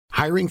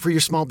Hiring for your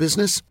small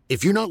business?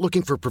 If you're not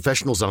looking for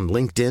professionals on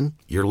LinkedIn,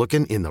 you're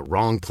looking in the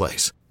wrong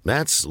place.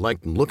 That's like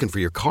looking for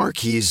your car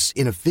keys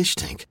in a fish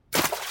tank.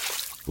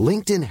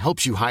 LinkedIn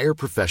helps you hire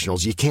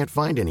professionals you can't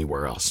find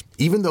anywhere else,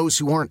 even those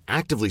who aren't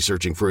actively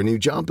searching for a new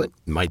job but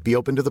might be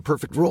open to the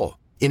perfect role.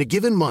 In a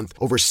given month,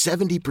 over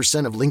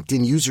 70% of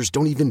LinkedIn users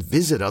don't even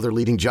visit other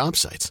leading job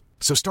sites.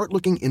 So start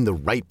looking in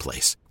the right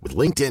place. With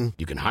LinkedIn,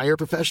 you can hire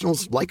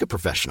professionals like a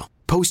professional.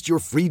 Post your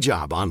free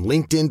job on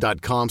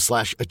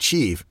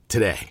linkedin.com/achieve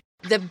today.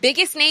 The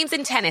biggest names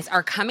in tennis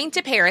are coming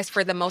to Paris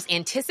for the most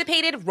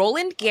anticipated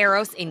Roland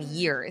Garros in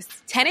years.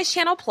 Tennis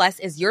Channel Plus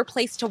is your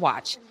place to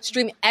watch.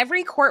 Stream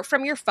every court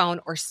from your phone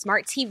or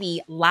smart TV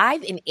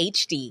live in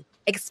HD.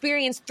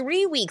 Experience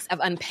 3 weeks of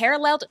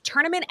unparalleled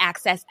tournament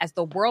access as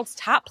the world's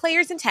top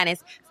players in tennis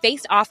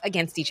face off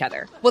against each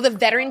other. Will the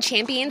veteran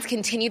champions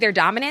continue their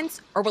dominance,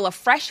 or will a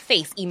fresh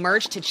face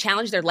emerge to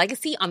challenge their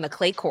legacy on the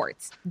clay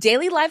courts?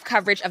 Daily live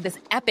coverage of this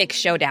epic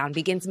showdown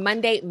begins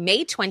Monday,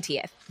 May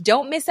 20th.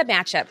 Don't miss a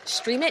matchup.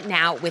 Stream it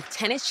now with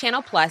Tennis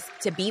Channel Plus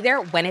to be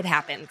there when it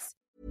happens.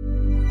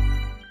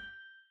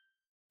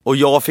 Och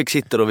jag fick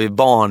sitta då vid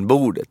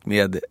barnbordet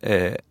med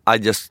I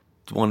just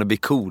wanna be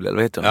cool, eller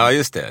vad heter det? Ja,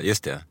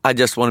 just det. I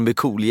just wanna be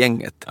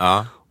cool-gänget.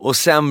 Ja. Och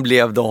sen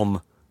blev de,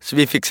 så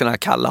vi fick såna här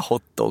kalla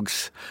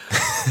hotdogs.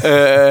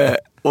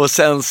 Och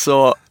sen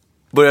så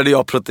började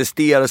jag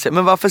protestera och säga,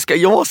 men varför ska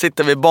jag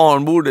sitta vid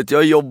barnbordet? Jag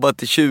har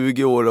jobbat i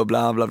 20 år och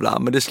bla bla bla.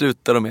 Men det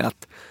slutade med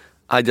att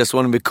I just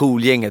wanna be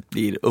cool-gänget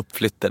blir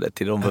uppflyttade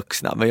till de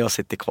vuxna. Men jag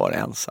sitter kvar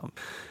ensam.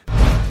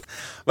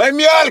 Vad är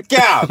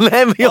mjölken?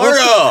 Nej, men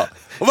jag...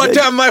 Och vart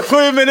hemma i 7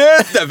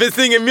 minuter? Finns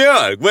det ingen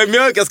mjölk? Vad är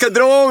mjölk? Jag ska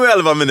dra om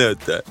 11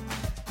 minuter.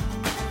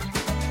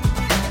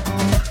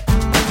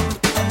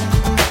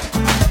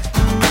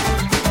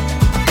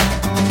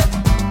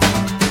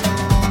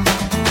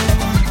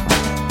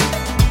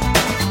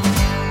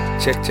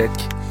 Check.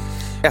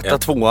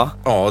 1, 2.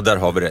 Ja, där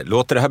har vi det.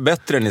 Låter det här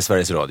bättre än i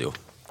Sveriges Radio?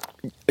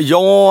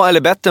 Ja,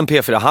 eller bättre än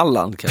P4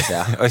 Halland kan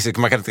jag säga.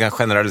 Man kan inte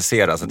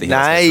generalisera så att det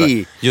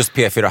Nej. Just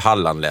P4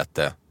 Halland lät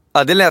det.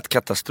 Ja, det lät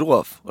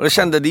katastrof. Och jag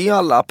kände, det är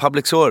alla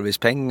public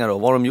service-pengar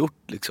och vad har de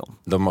gjort liksom.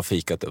 De har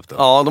fikat upp det.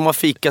 Ja, de har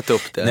fikat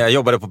upp det. När jag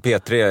jobbade på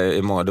P3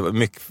 i många, det var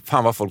mycket,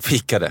 fan vad folk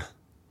fikade.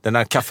 Den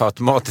här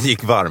kaffeautomaten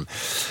gick varm.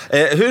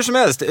 Hur som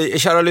helst,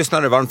 kära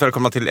lyssnare, varmt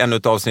välkomna till ännu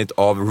ett avsnitt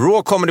av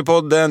Raw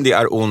Comedy-podden. Det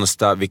är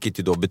onsdag, vilket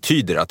ju då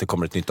betyder att det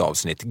kommer ett nytt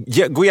avsnitt.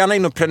 Gå gärna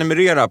in och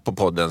prenumerera på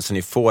podden så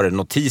ni får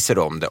notiser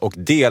om det. Och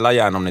dela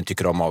gärna om ni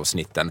tycker om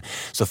avsnitten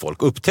så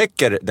folk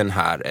upptäcker den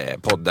här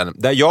podden.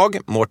 Där jag,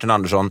 Mårten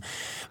Andersson,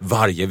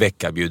 varje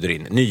vecka bjuder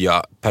in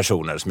nya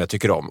personer som jag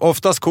tycker om.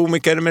 Oftast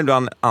komiker, men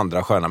ibland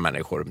andra sköna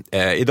människor.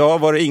 Idag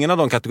var det ingen av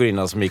de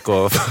kategorierna som gick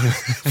att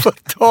få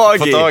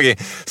tag i.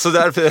 Så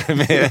därför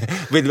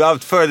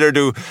without further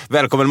ado,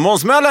 välkommen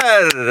Måns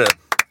Möller!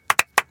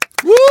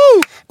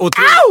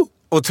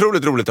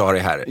 Otroligt roligt att ha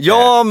dig här.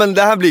 Ja, men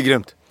det här blir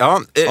grymt.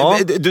 Ja,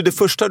 det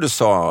första du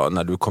sa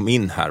när du kom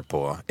in här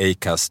på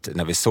Acast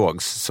när vi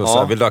sågs, så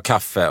sa vill du ha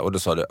kaffe? Och då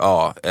sa du,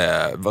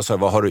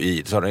 vad har du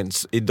i? Så sa du,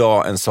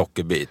 idag en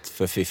sockerbit,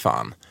 för fy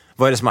fan.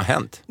 Vad är det som har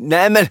hänt?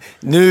 Nej, men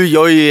nu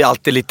gör jag ju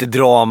alltid lite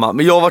drama.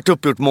 Men jag har varit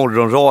uppe och gjort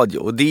morgonradio.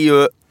 Och det är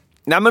ju,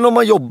 nej men om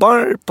man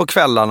jobbar på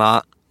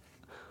kvällarna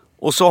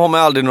och så har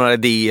man aldrig några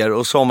idéer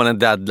och så har man en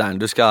deadline.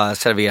 Du ska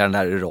servera den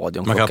där i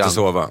radion. Man kan inte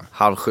sova.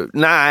 6:30.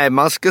 Nej,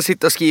 man ska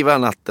sitta och skriva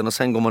natten och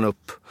sen går man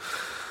upp.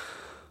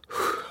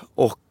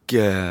 Och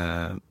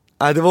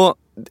det var...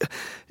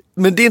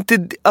 Men det är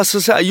inte...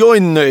 Alltså så här, jag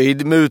är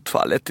nöjd med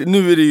utfallet.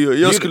 Nu är det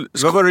ju...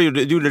 Vad var det du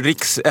gjorde? Du gjorde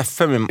Riks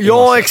FM i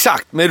Ja,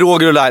 exakt. Med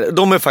Roger och Laila.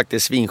 De är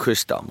faktiskt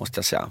svinschyssta, måste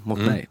jag säga, mot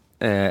mig.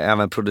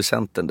 Även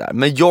producenten där.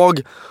 Men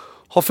jag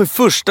har för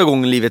första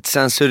gången i livet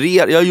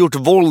censurerat. Jag har gjort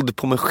våld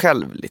på mig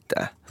själv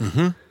lite.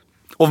 Mm-hmm.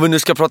 Om vi nu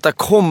ska prata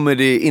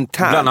comedy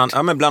internt.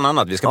 Bland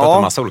annat. Vi ska prata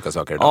om massa olika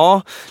saker idag.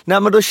 Ja,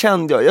 nej men då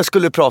kände jag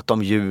skulle prata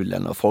om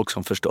julen och folk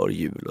som förstör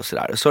jul och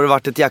sådär. Så har det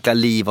varit ett jäkla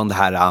liv om det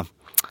här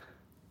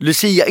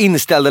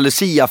inställda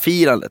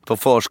Lucia-firandet på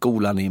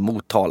förskolan i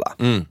Motala.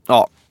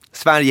 Ja,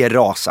 Sverige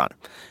rasar.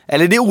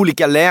 Eller det är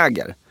olika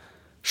läger.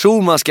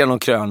 Schulman skrev någon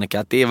krönika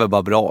att det är väl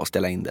bara bra att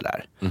ställa in det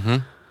där.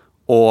 Mm-hmm.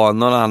 Och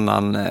någon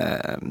annan...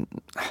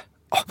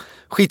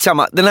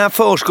 skitsamma. Den här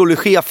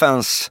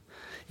förskolechefens...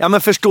 Ja,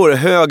 men förstår du,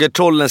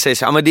 högertrollen säger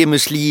så här, men det är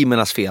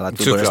muslimernas fel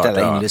att vi börjar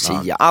ställa in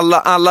Lucia. Ja.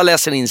 Alla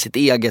läser in sitt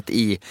eget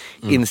i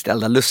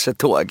inställda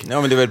lussetåg.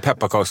 Ja, men det är väl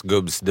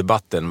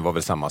pepparkaksgubbsdebatten var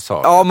väl samma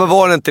sak. Ja, men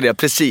var det inte det?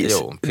 Precis.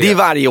 Jo, det är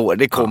varje år,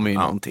 det kommer ju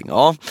någonting.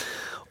 Ja.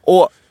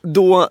 Och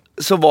då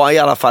så var i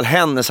alla fall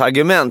hennes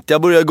argument,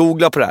 jag började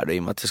googla på det här då, i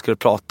och med att jag skulle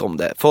prata om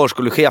det.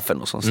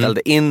 Förskolechefen som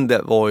ställde in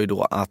det var ju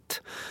då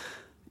att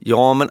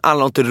ja, men alla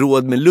har inte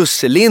råd med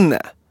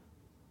lusselinne.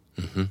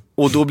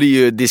 Och då blir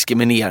ju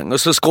diskriminering.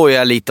 Och så skojar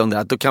jag lite om det,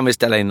 att då kan vi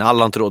ställa in, alla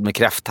har inte råd med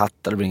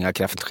kräfthattar och bringa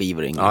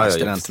kräftskivor, inga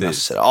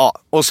studentmössor. Ja,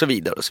 och så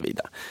vidare och så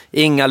vidare.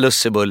 Inga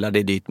lussebullar, det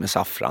är dyrt med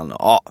saffran.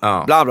 Och,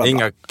 bla bla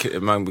bla.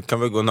 Man kan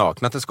väl gå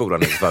nakna till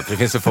skolan, för det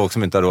finns ju folk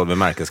som inte har råd med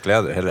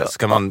märkeskläder. Eller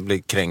ska man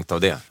bli kränkt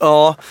av det?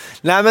 Ja,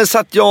 nej men så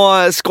att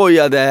jag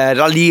skojade,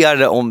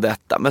 raljerade om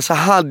detta. Men så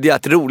hade jag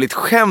ett roligt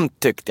skämt,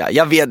 tyckte jag.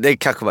 Jag vet, det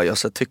kanske var jag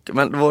så tycker,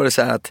 men då var det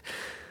så här att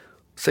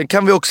sen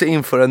kan vi också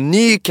införa en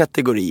ny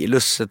kategori i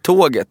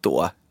lussetåget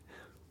då.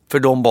 För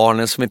de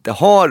barnen som inte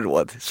har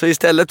råd. Så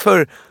istället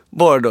för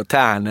bara då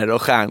tärnor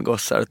och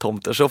stjärngossar och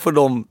tomter, så får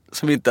de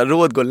som inte har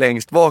råd gå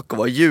längst bak och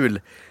vara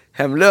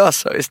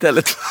julhemlösa.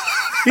 Istället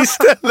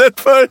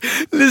för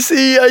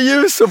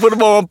Lucia-ljus så får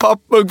de ha en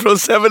pappmugg från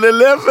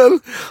 7-Eleven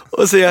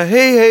och säga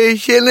hej,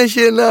 tjena,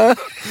 tjena.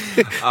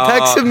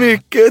 Tack så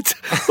mycket.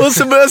 Och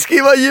så börjar jag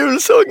skriva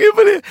julsånger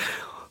på det.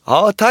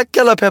 Ja, tack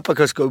alla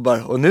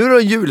pepparkaksgubbar. Och nu är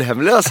de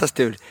julhemlösa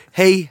stur.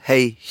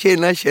 Hej,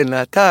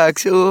 tjena, tack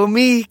så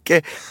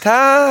mycket.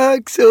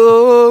 Tack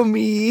så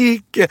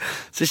mycket.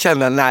 Så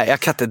känner jag, nej, jag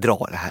kan inte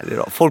dra det här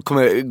idag. Folk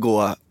kommer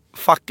gå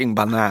fucking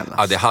bananas.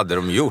 Ja, det hade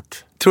de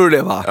gjort. Tror du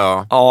det, va?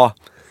 Ja.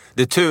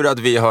 Det är tur att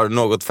vi har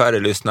något färre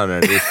lyssnare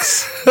än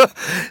Riks.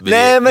 Det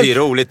är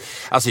roligt.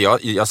 Alltså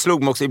jag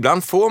slog mig också,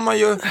 ibland får man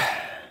ju...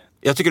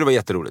 Jag tycker det var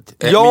jätteroligt.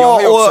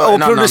 Ja,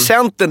 och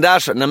producenten där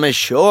så, nej men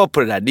kör på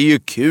det där, det är ju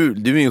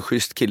kul. Du är ju en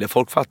schysst kille,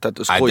 folk fattar att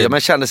du skojar.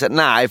 Men kände sig,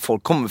 nej,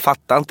 folk kommer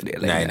fatta inte det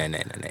längre.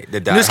 Nej. Det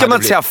där nu ska man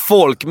inte säga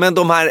folk, men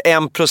de här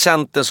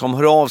 1% som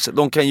hör av sig,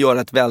 de kan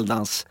göra ett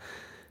väldans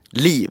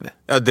liv.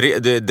 Ja,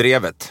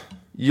 drevet.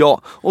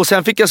 Ja, och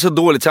sen fick jag så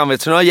dåligt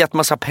samvete så nu har jag gett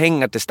massa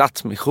pengar till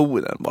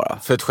Stadsmissionen bara.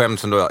 För ett skämt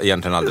som du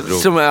egentligen aldrig drog.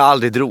 Som jag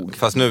aldrig drog.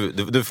 Fast nu,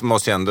 du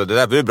måste ju ändå, det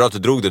där är bra att du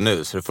drog det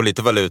nu så du får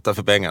lite valuta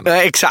för pengarna.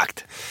 Ja,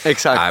 exakt.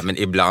 Nej, men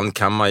ibland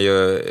kan man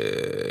ju,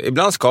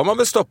 ibland ska man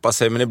väl stoppa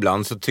sig, men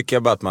ibland så tycker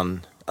jag bara att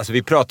man, alltså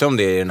vi pratar om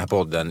det i den här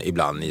podden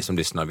ibland, ni som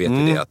lyssnar vet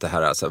ju det, att det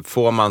här alltså,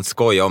 får man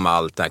skoja om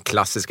allt, den här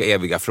klassiska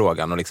eviga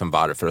frågan och liksom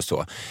varför och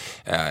så.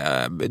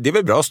 Det är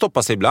väl bra att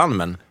stoppa sig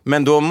ibland,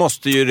 men då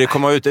måste ju det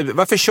komma ut,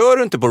 varför kör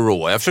du inte på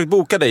Raw? Jag har försökt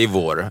boka dig i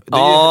vår. Det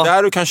är ju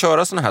där du kan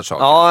köra såna här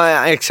saker.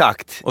 Ja,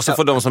 exakt. Och så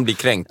får de som blir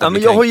kränkta. Ja,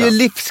 men jag har ju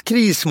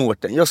livskris,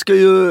 Mårten. Jag ska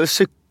ju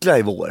cykla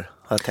i vår.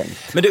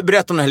 Men du,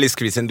 berätta om den här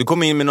livskrisen. Du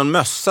kom in med någon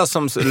mössa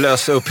som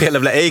löste upp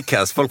hela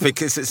Acast. Folk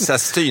fick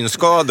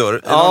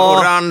synskador. Någon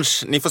orange.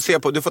 Ni får se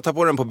på, du får ta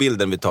på den på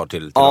bilden vi tar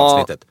till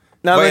avsnittet.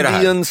 Nej, vad är det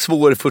här? Det är en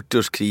svår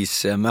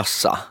 40-årskris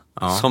mössa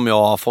som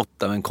jag har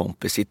fått av en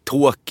kompis i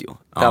Tokyo.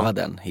 Där var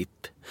den hipp.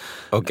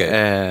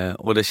 Okay.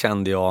 Och det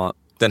kände jag...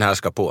 Den här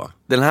ska på.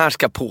 Den här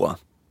ska på.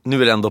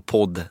 Nu är det ändå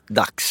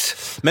podd-dags.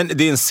 Men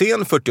det är en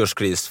sen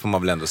 40-årskris får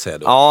man väl ändå säga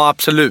då? Ja,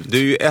 absolut. Du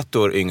är ju 1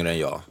 år yngre än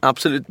jag.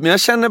 Absolut, men jag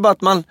känner bara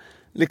att man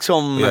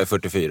liksom... Jag är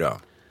 44.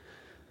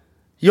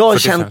 Jag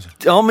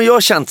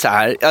har känt så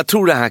här. Jag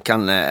tror det här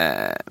kan...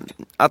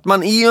 att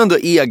man är ju ändå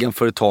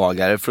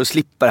egenföretagare för att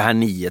slippa det här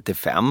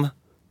 9-5.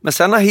 Men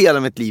sen har hela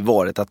mitt liv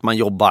varit att man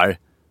jobbar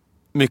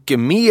mycket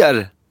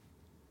mer.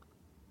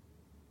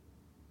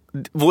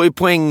 Vad är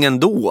poängen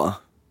då?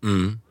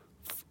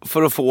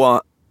 För att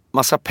få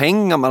massa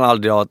pengar man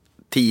aldrig har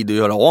tid att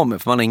göra av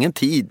med. För man har ingen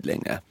tid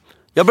längre.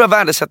 Jag börjar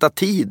värdesätta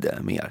tid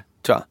mer,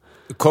 tror jag.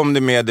 Kom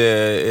det med,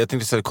 jag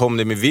tänkte säga, kom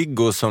det med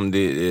Viggo som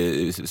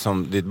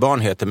ditt barn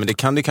heter, men det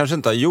kan det kanske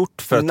inte ha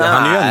gjort för att nu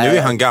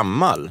är han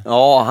gammal.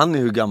 Ja, han är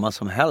hur gammal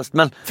som helst.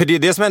 Men... För det är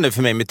det som händer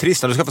för mig med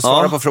Tristan. Du ska få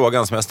svara på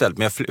frågan som jag ställt,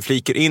 men jag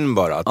flikar in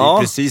bara att det är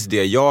precis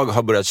det jag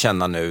har börjat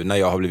känna nu när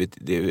jag har blivit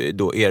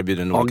då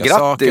erbjuden olika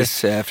saker. Grattis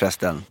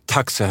förresten.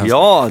 Tack så hemskt.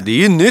 Ja, det är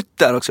ju nytt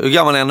där också. Hur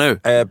gammal är han nu?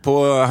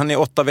 Han är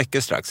 8 veckor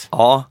strax.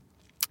 Ja.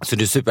 Så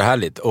det är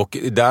superhärligt. Och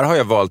där har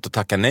jag valt att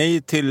tacka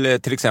nej till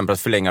exempel att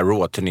förlänga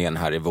Raw-turnén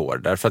här i vår.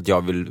 Därför att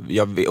jag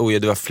vill och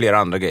det var flera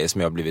andra grejer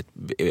som jag har blivit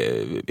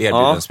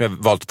erbjuden som jag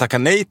valt att tacka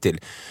nej till.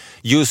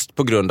 Just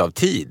på grund av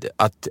tid.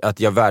 Att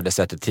jag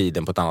värdesätter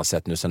tiden på ett annat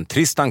sätt nu sen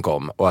Tristan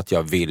kom. Och att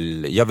jag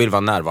vill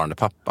vara närvarande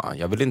pappa.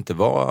 Jag vill inte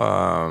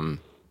vara...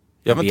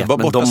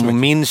 Men de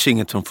minns ju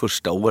inget från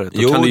första året.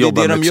 Då jo, kan du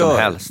jobba det mycket som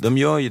helst. De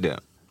gör ju det.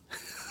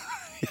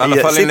 I alla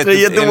fall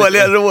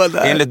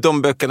enligt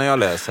de böckerna jag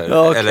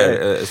läser. Okay.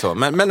 Eller så.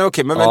 Men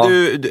okej, men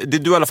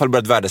du har i alla fall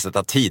börjat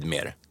värdesätta tid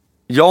mer.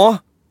 Ja,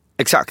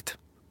 exakt.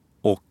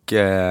 Och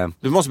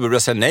du måste börja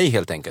säga nej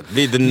helt enkelt.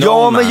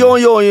 Men jag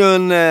gör ju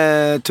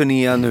en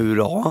turné nu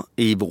då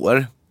i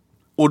vår.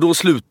 Och då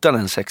slutar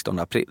den 16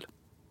 april.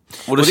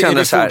 Och det är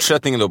det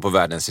fortsättningen då på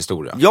världens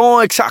historia.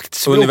 Ja,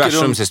 exakt.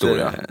 Universums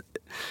historia.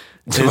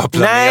 Det var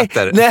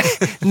planeter.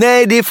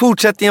 Nej, det är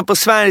fortsättningen på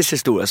Sveriges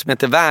historia som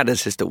heter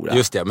världens historia.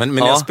 Just det, men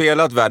jag har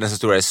spelat världens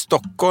historia i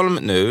Stockholm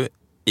nu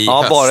i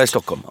höst. Bara i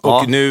Stockholm.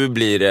 Och nu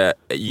blir det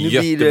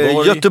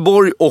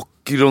Göteborg och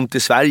runt i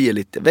Sverige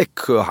lite.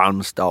 Växjö,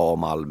 Halmstad och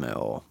Malmö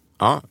och...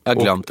 Ja, jag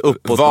har glömt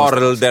uppåt.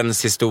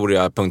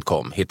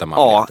 Varldenshistoria.com hittar man.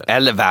 Ja,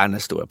 eller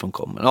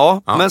världenshistoria.com.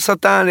 Ja, men så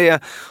att där är...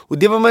 Och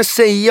det var man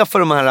säga för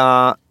de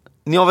här...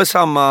 Ni har väl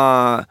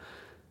samma...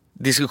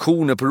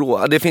 diskussioner på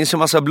Raw. Det finns ju en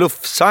massa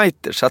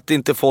bluffsajter så att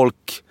inte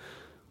folk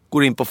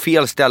går in på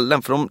fel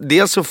ställen. För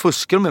dels så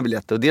fuskar de med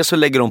biljetter och dels så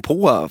lägger de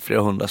på flera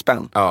 100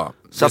 spänn. Ja,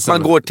 så att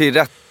man går till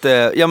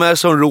rätt,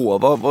 som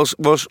Raw,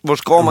 var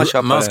ska man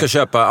köpa Man ska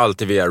köpa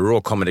alltid via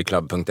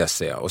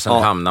rawcomedyclub.se och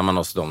sen hamnar man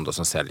hos dem då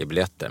som säljer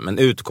biljetter. Men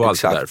utgå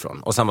alltid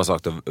därifrån. Och samma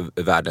sak då,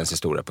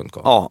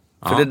 världenshistoria.com. Ja,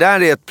 för det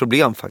där är ett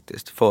problem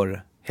faktiskt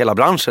för hela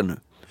branschen nu.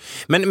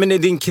 Men är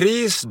din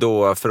kris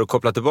då, för att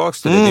koppla tillbaka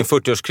till din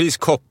 40-årskris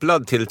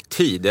kopplad till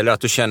tid? Eller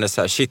att du känner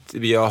så här, shit,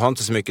 jag har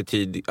inte så mycket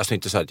tid. Alltså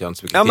inte så att jag har inte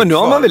så mycket tid. Ja, men nu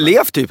kvar, har man väl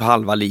levt typ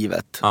halva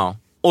livet. Ja.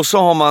 Och så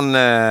har man...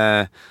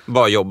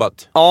 bara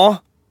jobbat. Ja,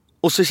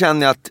 och så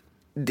känner jag att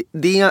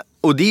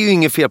och det är ju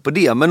inget fel på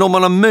det. Men om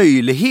man har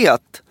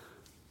möjlighet,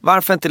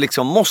 varför inte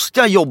liksom, måste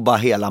jag jobba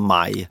hela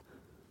maj?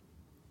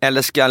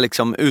 Eller ska jag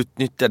liksom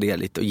utnyttja det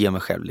lite och ge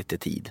mig själv lite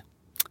tid?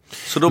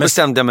 Så då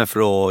bestämde jag mig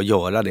för att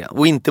göra det.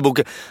 Och inte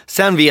boka.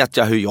 Sen vet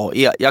jag hur jag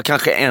är. Jag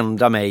kanske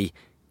ändrar mig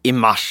i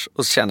mars.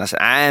 Och så känner jag så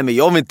här, nej men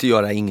jag vill inte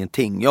göra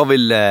ingenting. Jag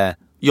vill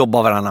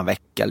jobba varannan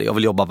vecka. Eller jag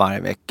vill jobba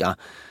varje vecka.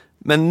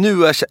 Men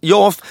nu är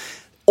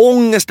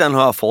ångesten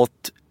har jag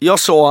fått. Jag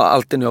sa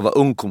alltid när jag var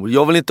ung,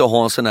 jag vill inte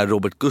ha en sån här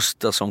Robert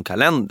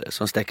Gustafsson-kalender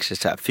som sträcker sig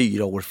så här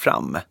 4 år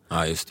fram.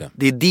 Ja, just det.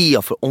 Det är det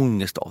jag får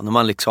ångest av. När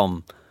man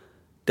liksom,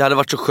 det hade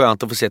varit så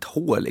skönt att få se ett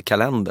hål i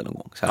kalendern någon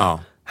gång. Så här. Ja.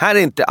 Här är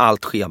inte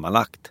allt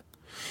schemalagt.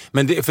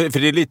 Men för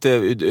det är lite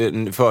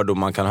en fördom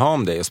man kan ha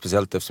om dig,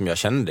 speciellt eftersom jag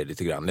känner dig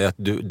lite grann. Det är att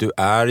du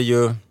är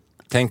ju,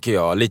 tänker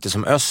jag, lite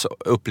som Öss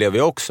upplever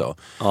jag också.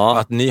 Ja.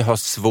 Att ni har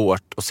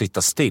svårt att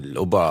sitta still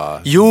och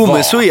bara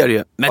men så är det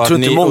ju. Men jag tror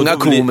inte många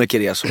komiker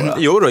är så.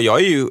 Jo då,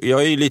 jag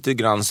är ju lite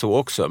grann så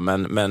också.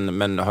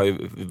 Men har ju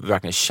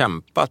verkligen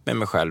kämpat med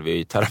mig själv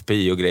i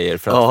terapi och grejer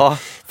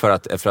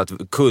för att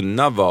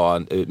kunna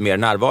vara mer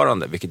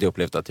närvarande. Vilket jag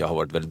upplevt att jag har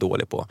varit väldigt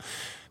dålig på.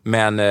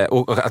 Men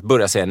och att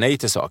börja säga nej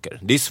till saker.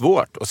 Det är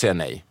svårt att säga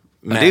nej.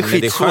 Men det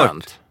är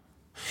skönt.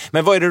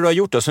 Men vad är det du har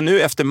gjort då? Så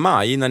nu efter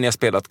maj, när ni har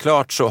spelat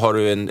klart, så har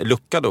du en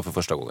lucka då för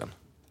första gången?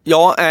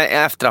 Ja,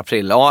 efter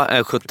april.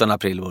 Ja, 17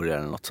 april var det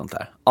eller något sånt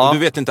där. Ja. Och du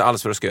vet inte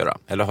alls vad du ska göra?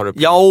 Eller har du...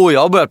 Ja,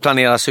 jag har börjat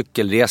planera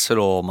cykelresor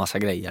och massa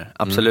grejer.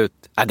 Absolut.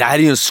 Ja, det här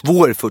är ju en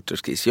svår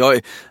 40-årskris.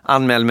 Jag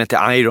anmälde mig till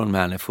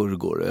Ironman i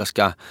förrgår och jag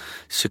ska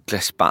cykla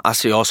i Spanien.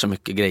 Alltså jag har så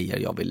mycket grejer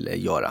jag vill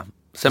göra.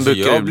 Sen så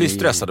jag blir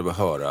stressad av att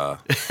höra.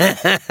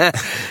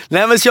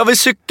 Nej, men så jag vill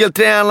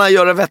cykelträna,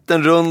 göra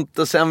Vättern runt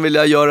och sen vill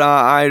jag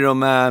göra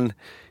Ironman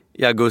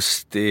i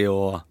augusti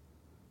och...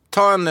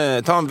 Ta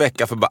en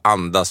vecka för att bara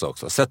andas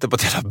också. Sätt dig på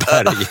ett hela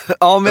berg.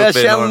 Ja, men jag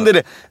kände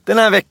det. Den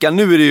här veckan,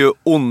 nu är det ju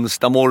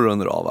onsdag morgon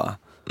då, va?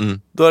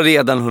 Då har jag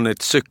redan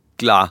hunnit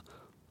cykla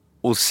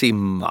och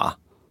simma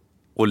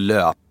och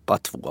löpa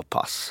 2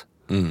 pass.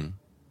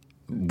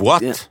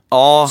 What?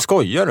 Ja.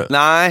 Skojar du?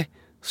 Nej,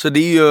 så det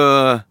är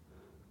ju...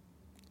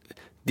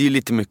 Det är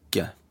lite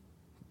mycket.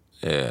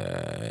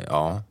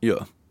 Ja.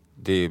 Ja.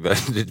 Det är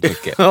väldigt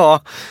mycket.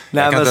 Ja.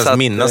 Nej, jag kan inte ens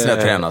minnas när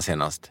jag tränade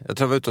senast. Jag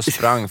tror jag var ute och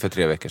sprang för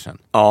 3 veckor sedan.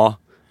 Ja.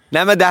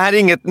 Nej, men det här är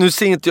inget... Nu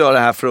ser inte jag det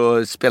här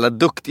för att spela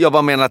duktig. Jag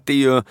bara menar att det är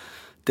ju...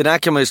 Det där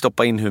kan man ju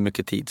stoppa in hur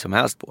mycket tid som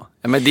helst på.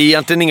 Ja, men det är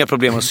egentligen inga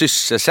problem att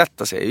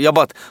sysselsätta sig. Jag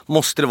bara...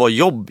 Måste det vara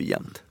jobb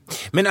igen?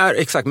 Men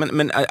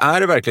är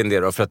det verkligen det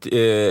då? För att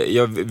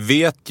jag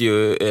vet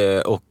ju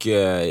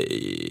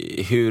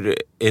hur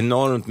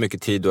enormt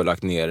mycket tid du har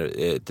lagt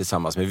ner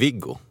tillsammans med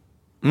Viggo.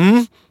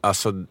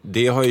 Alltså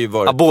det har ju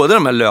varit... Ja, båda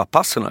de här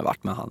löppassen har jag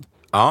varit med han.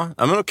 Ja,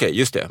 men okej,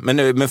 just det.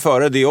 Men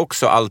före det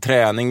också, all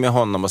träning med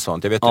honom och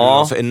sånt. Jag vet att du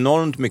har så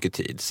enormt mycket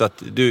tid. Så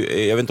att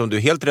jag vet inte om du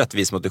är helt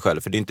rättvis mot dig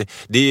själv. För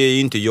det är ju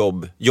inte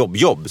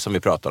jobb som vi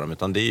pratar om.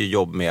 Utan det är ju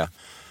jobb med...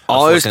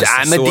 Ja, just det.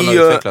 Men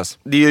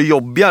det är ju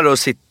jobbigare att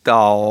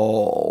sitta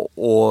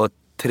och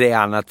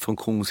träna ett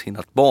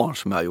funktionshindrat barn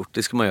som jag har gjort.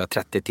 Det ska man göra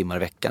 30 timmar i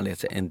veckan.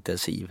 Det är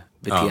intensiv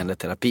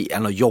beteendeterapi.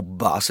 Än att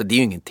jobba. Alltså det är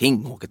ju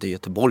ingenting. Åka till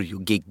Göteborg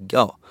och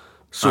gigga och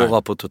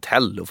sova på ett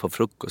hotell och få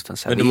frukosten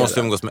serverad. Men du måste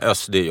umgås med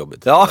Öss, det är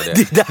jobbigt. Ja,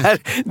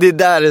 det är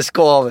där det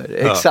skaver.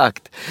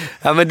 Exakt.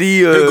 Ja, men det är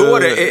ju... Hur går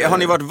det? Har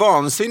ni varit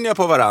vansinniga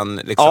på varann?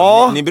 Liksom?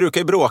 Ja. Ni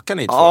brukar ju bråka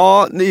ni två.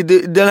 Ja,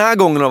 den här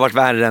gången har varit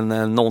värre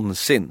än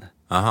någonsin.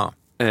 Aha.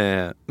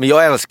 Men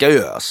jag älskar ju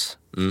Ös.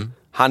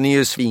 Han är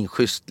ju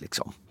svinschysst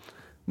liksom.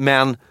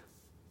 Men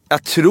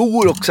jag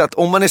tror också att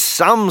om man är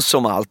sams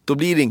om allt, då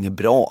blir det inget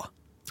bra.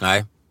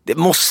 Nej. Det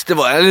måste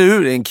vara, eller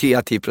hur? En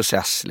kreativ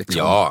process liksom.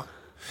 Ja.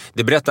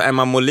 Det berättade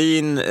Emma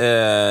Molin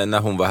när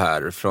hon var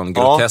här från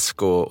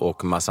Grotesco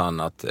och massa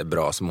annat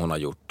bra som hon har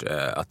gjort.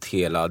 Att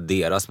hela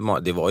deras,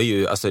 det var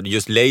ju alltså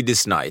just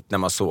Ladies Night när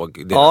man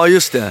såg deras, ja,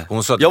 just det.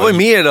 Hon sa att jag var ju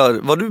med där.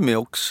 Var du med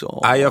också?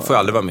 Nej, jag får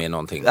aldrig vara med i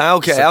någonting. Nej,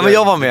 okej. Ja, men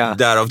jag var med.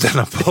 Därav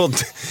denna podd.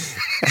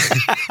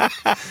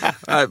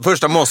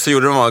 Första måste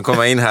gjorde de var att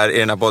komma in här i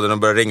den här podden och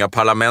börja ringa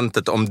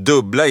parlamentet om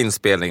dubbla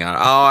inspelningar.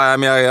 Ja,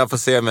 men jag får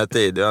se med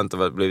tid. Jag har inte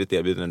blivit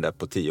erbjuden där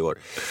på 10 år.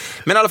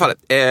 Men i alla fall,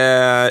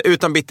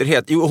 utan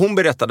bitterhet. Jo, hon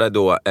berättade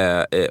då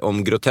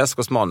om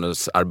Grotescos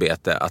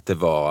manusarbete att det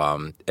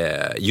var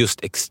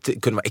just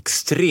kunde vara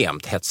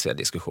extremt hetsiga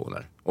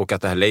diskussioner. Och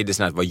att det här Ladies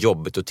Night var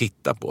jobbigt att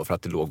titta på för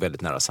att det låg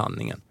väldigt nära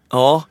sanningen.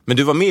 Ja. Men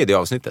du var med i det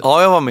avsnittet?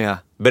 Ja, jag var med.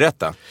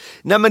 Berätta.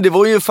 Nej, men det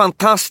var ju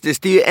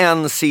fantastiskt. Det är ju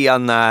en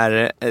scen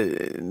när,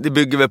 det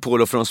bygger väl på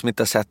då för de som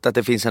inte har sett, att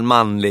det finns en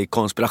manlig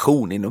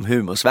konspiration inom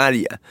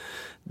Humor-Sverige.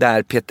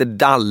 Där Peter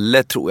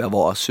Dalle tror jag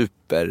var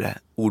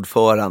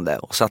superordförande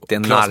och satt i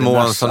en Claes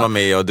Månsson var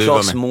med och du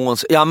Claes var med.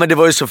 Månsson. Ja, men det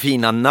var ju så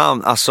fina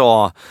namn.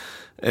 Alltså,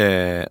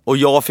 och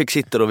jag fick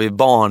sitta då vid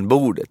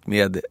barnbordet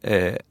med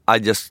I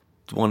just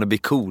wanna be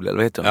cool, eller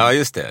vad heter de? Ja,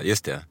 just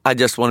det. I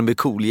just wanna be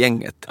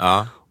cool-gänget.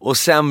 Ja. Och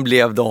sen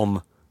blev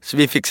de, så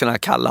vi fick såna här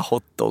kalla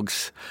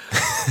hotdogs.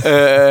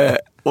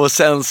 Och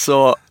sen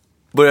så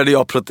började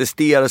jag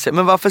protestera och säga,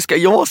 men varför ska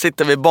jag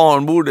sitta vid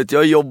barnbordet? Jag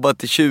har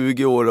jobbat i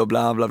 20 år och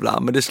bla bla bla.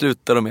 Men det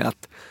slutade med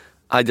att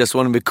I just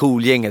wanna be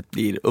cool-gänget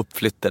blir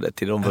uppflyttade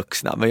till de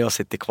vuxna. Men jag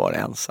sitter kvar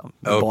ensam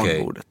vid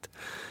barnbordet.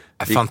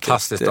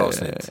 Fantastiskt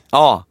avsnitt.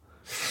 Ja.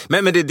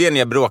 Men det är det ni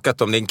har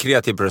bråkat om, det är en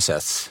kreativ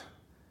process.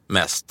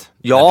 Mest.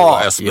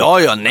 Ja,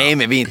 nej,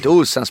 men vi är inte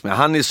osams med.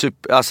 Han är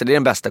alltså det är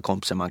den bästa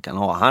kompisen man kan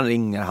ha. Han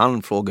ringer,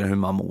 han frågar hur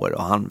man mår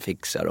och han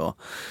fixar. Och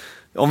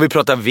om vi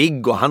pratar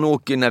Viggo, han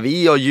åker, när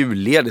vi har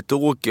julledigt,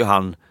 då åker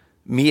han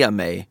med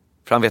mig.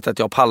 För han vet att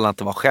jag pallar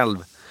inte vara själv.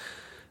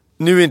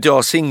 Nu är inte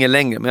jag singel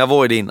längre, men jag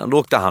var ju det innan. Då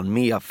åkte han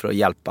med för att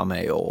hjälpa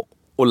mig och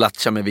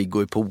latcha med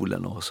Viggo i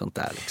poolen och sånt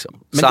där liksom.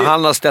 Så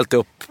han har ställt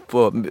upp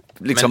på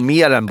liksom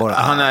mer än bara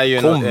han är ju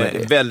en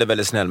väldigt,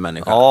 väldigt snäll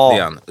människa. Ja, det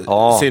är han.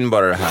 Ja. Synd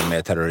bara det här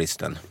med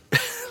terroristen.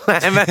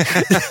 nej,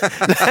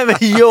 men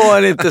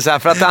gör inte så här,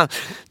 för att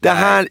det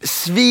här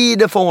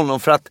svider för honom,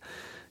 för att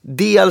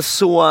dels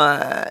så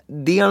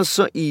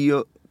är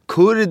ju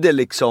kurder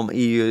liksom är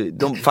ju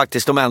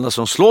faktiskt de enda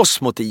som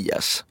slåss mot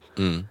IS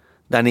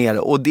där nere,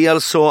 och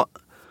dels så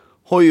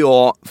har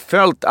jag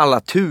följt alla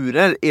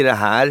turer i det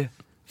här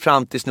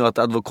fram tills nu att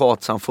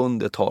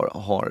advokatsamfundet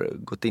har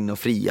gått in och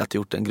friat och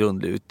gjort en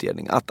grundlig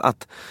utdelning.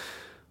 Att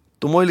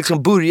de har ju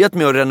liksom börjat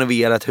med att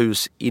renovera ett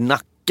hus i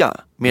Nacka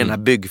med den här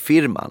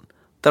byggfirman.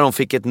 Där de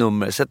fick ett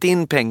nummer, sätt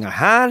in pengar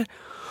här.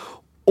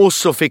 Och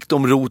så fick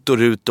de rot och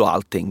rut och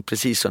allting,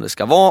 precis som det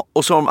ska vara.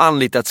 Och så har de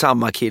anlitat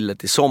samma kille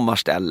till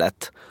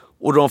sommarstället.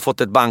 Och de har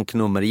fått ett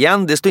banknummer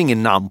igen, det står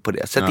ingen namn på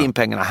det. Sätt in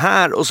pengarna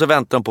här och så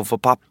väntar de på att få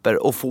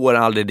papper och får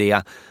aldrig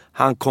det.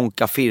 Han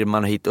konkar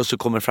firman hit och så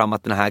kommer det fram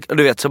att den här, och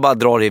du vet, så bara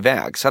drar det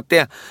iväg. Så att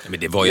det... Men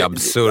det var ju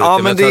absurt. Ja,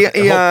 men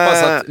jag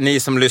hoppas att ni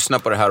som lyssnar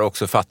på det här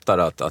också fattar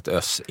att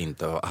Ös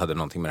inte hade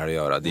någonting med det här att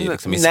göra. Det är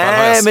liksom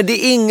nej, men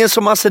det är ingen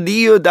som, alltså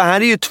det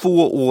här är ju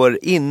 2 år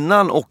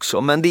innan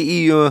också, men det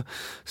är ju,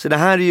 så det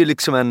här är ju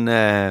liksom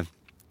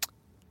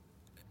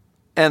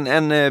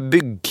en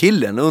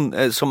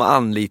byggkillen som har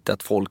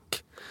anlitat folk.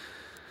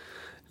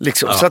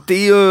 Liksom. Ja. Så att det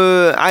är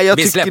ju, nej, jag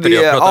tycker det.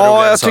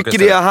 Ja, jag tycker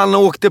det. Han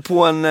åkte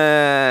på en,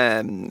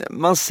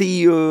 man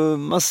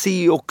ser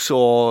ju också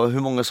hur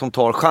många som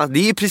tar chans.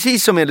 Det är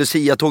precis som med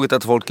Lucia-tåget,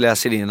 att folk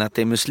läser in att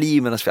det är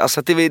muslimernas fel. Alltså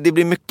att det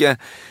blir mycket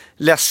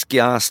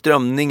läskiga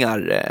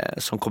strömningar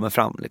som kommer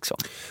fram liksom.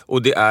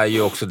 Och det är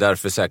ju också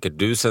därför säkert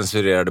du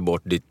censurerade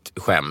bort ditt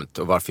skämt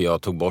och varför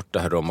jag tog bort det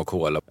här rom och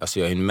cola. Alltså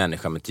jag är en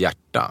människa med ett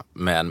hjärta,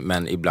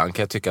 men ibland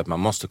kan jag tycka att man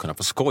måste kunna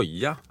få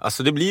skoja.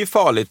 Alltså det blir ju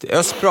farligt.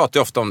 Öst pratar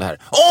ju ofta om det här.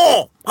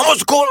 Man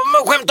måste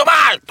skämta om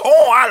allt!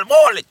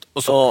 Allvarligt!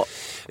 Och så.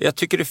 Jag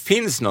tycker det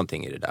finns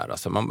någonting i det där.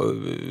 Alltså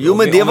jo,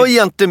 men det var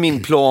egentligen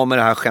min plan med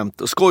det här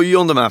skämtet. Och skoja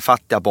om de här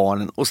fattiga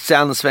barnen. Och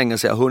sen svänga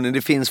sig. Hörrni,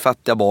 det finns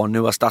fattiga barn. Nu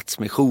har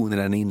Stadsmissionen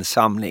en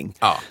insamling.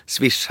 Ja.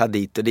 Swisha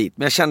dit och dit.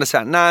 Men jag kände så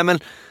här, nej men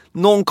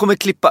någon kommer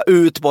klippa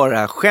ut bara det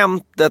här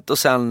skämtet och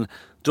sen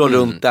dra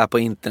runt där på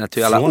internet.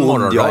 Hur alla från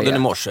morgonraden i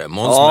morse.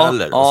 Måns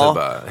Möller.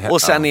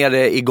 Och sen är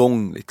det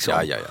igång liksom.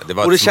 Ja. Det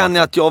och det känner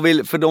jag att jag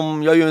vill, för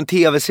jag gör ju en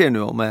tv-serie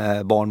nu om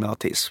barn med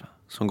autism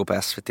som går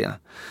på SVT.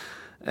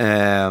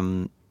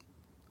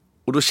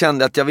 Och då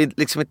kände jag att jag vill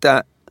liksom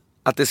inte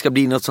att det ska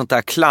bli något sånt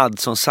där kladd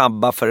som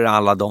sabbar för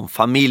alla de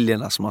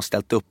familjerna som har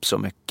ställt upp så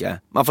mycket.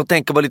 Man får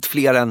tänka på lite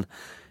fler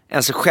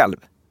än sig själv.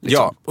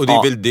 Liksom. Ja, och det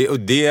är väl det, och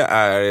det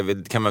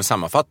är, kan man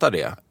sammanfatta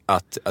det.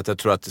 Att jag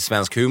tror att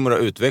svensk humor har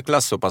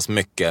utvecklats så pass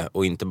mycket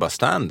och inte bara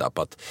stand-up.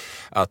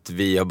 Att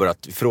vi har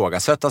börjat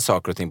ifrågasätta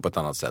saker och ting på ett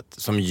annat sätt.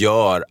 Som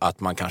gör att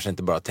man kanske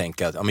inte bara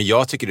tänker att men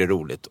jag tycker det är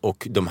roligt.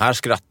 Och de här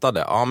skrattade.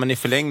 Ja, men i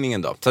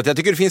förlängningen då. Så att jag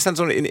tycker det finns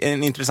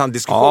en intressant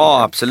diskussion.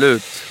 Ja,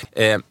 absolut.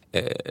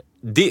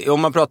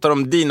 Om man pratar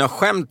om dina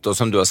skämt då,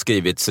 som du har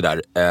skrivit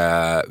sådär.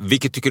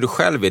 Vilket tycker du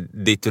själv är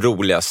ditt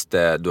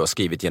roligaste du har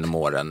skrivit genom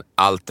åren?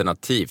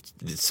 Alternativt,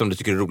 som du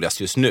tycker är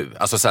roligast just nu?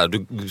 Alltså såhär,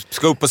 du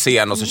ska upp på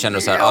scen och så känner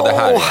du såhär, det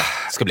här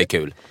ska bli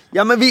kul.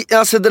 Ja, men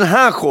alltså den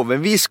här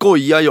showen, vi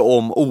skojar ju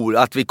om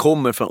att vi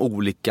kommer från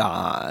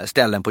olika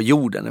ställen på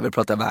jorden när vi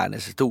pratar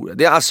världens historia.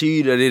 Det är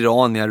assyrier,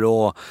 iranier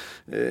och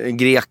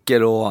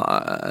greker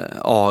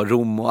och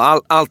Rom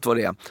och allt vad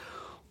det är.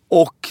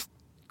 Och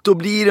då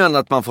blir det ändå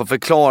att man får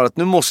förklara att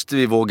nu måste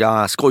vi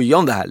våga skoja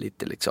om det här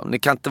lite liksom. Ni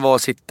kan inte bara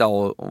sitta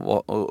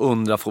och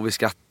undra, får vi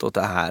skratta åt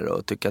det här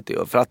och tycka att det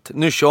är, för att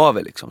nu kör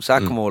vi liksom. Så här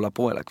kommer vi hålla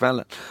på hela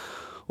kvällen.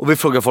 Och vi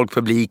frågar folk,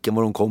 publiken,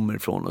 var de kommer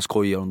ifrån och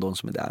skojar om de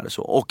som är där och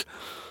så.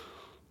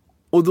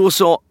 Och då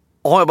så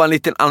har jag bara en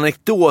liten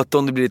anekdot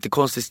om det blir lite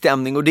konstig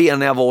stämning. Och det är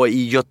när jag var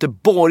i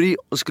Göteborg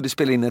och skulle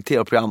spela in ett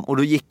tv-program. Och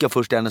då gick jag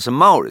först till Hennes &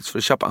 Mauritz för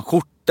att köpa en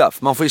skjorta.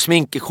 För man får ju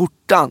smink i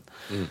skjortan.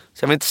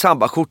 Så jag vill inte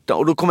sabba skjortan.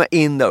 Och då kom jag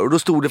in där och då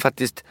stod det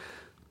faktiskt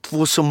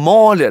 2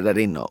 somalier där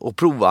inne och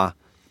prova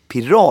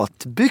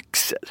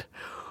piratbyxor.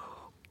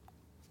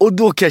 Och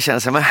då kan jag känna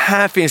så men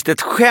här finns det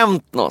ett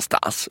skämt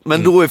någonstans.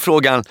 Men då är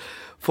frågan,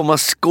 får man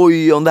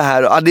skoja om det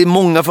här? Ja, det är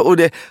många,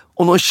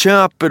 och de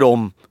köper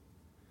de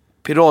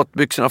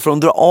piratbyxorna för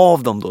att dra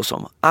av dem då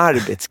som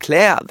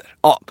arbetskläder.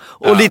 Ja,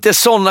 och lite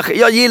sådana.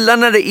 Jag gillar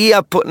när det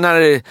är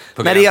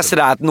när det är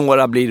sådär att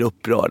några blir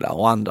upprörda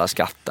och andra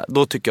skrattar.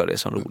 Då tycker jag det är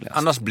så roligt.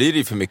 Annars blir det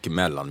ju för mycket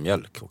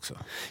mellanmjölk också.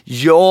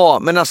 Ja,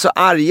 men alltså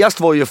argast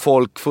var ju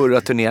folk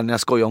förra turnén när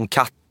jag skojade om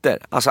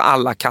katter. Alltså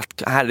alla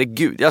katter,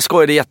 herregud. Jag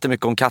skojade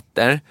jättemycket om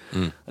katter.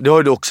 Det har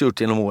ju du också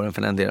gjort genom åren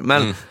för den delen.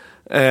 Men,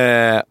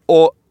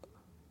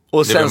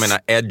 och det sen, jag menar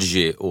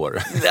edgy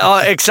år.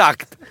 Ja,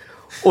 exakt.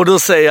 Och då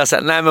säger jag så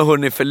här, nej men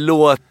hörni,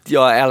 förlåt,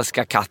 jag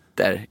älskar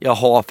katter. Jag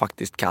har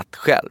faktiskt katt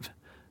själv.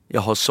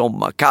 Jag har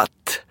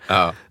sommarkatt.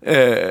 Ja.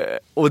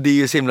 Och det är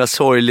ju så himla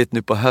sorgligt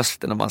nu på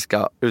hösten när man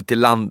ska ut i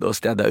land och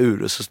städa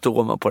ur. Och så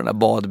står man på den där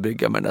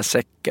badbryggan med den där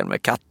säcken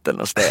med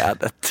katten och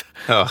städet.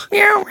 Ja.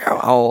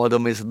 Ja,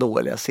 de är så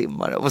dåliga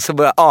simmare. Och så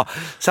börjar,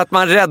 så att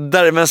man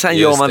räddar det, men sen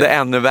gör man det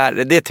ännu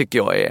värre. Det tycker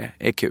jag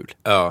är kul.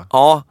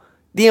 Ja.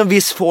 Det är en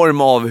viss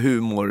form av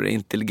humor och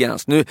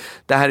intelligens. Nu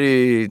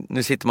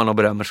sitter man och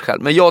berömmer sig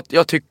själv. Men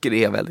jag tycker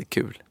det är väldigt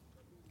kul.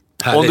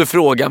 Härligt. Om du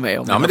frågar mig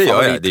om men det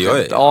gör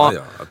jag. Ja,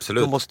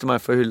 absolut. Då måste man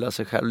få hylla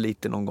sig själv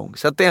lite någon gång.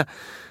 Så att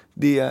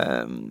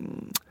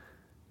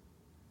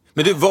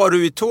Men du, var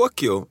du i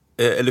Tokyo?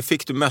 Eller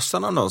fick du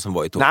mössan av någon som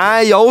var i Tokyo?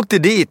 Nej, jag åkte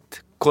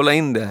dit. Kolla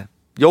in det.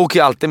 Jag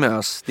åker alltid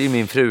möss. Det är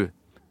min fru.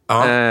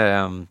 Ja.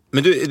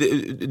 Men du,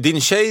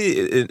 din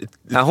tjej...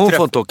 Nej, hon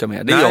får inte åka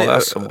med. Det är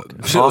jag som åker.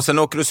 Ja. Och sen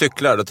åker du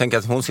cyklar. Då tänker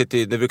jag att hon sitter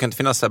i... Det brukar inte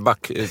finnas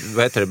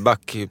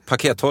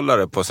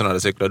pakethållare på sådana här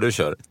cyklar du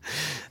kör.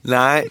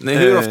 Nej.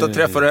 Hur ofta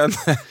träffar du henne?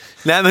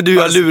 Nej, men du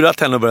har lurat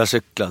henne att börja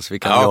cykla så vi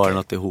kan göra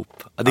något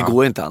ihop. Det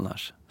går inte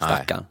annars.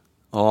 Stackarn.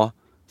 Ja,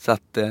 så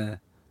att...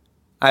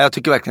 jag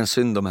tycker verkligen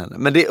synd om henne.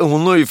 Men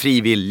hon har ju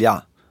fri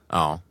vilja.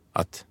 Ja,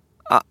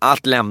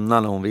 att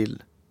lämna när hon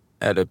vill.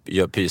 Eller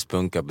gör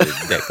pyspunka på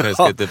däck.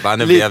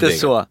 Lite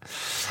så.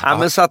 Ja,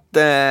 men så att...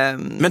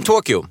 Men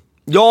Tokyo?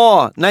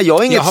 Ja, nej jag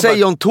har inget att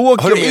säga om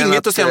Tokyo. Har du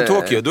inget att säga om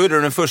Tokyo? Då är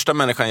du den första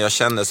människan jag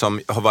känner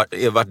som har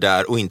varit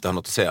där och inte har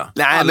något att säga.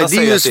 Nej, alla, men det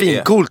är ju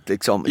svincoolt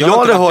liksom. Jag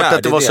hade hört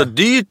att det var så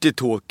dyrt i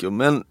Tokyo,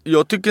 men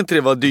jag tycker inte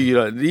det var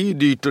dyrare. Det är ju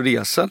dyrt att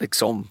resa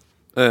liksom.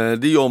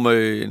 Det gör man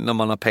ju när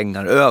man har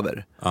pengar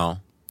över. Ja.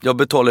 Jag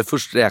betalar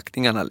först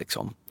räkningarna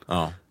liksom.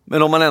 Ja.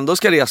 Men om man ändå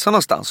ska resa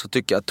någonstans så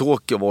tycker jag att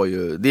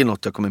Tokyo det är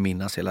något jag kommer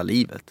minnas hela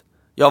livet.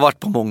 Jag har varit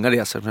på många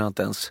resor men jag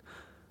inte ens...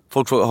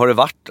 Folk frågar, har du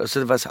varit där? Så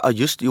det var så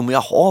här, men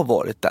jag har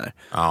varit där.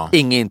 Ja.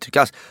 Inget intryck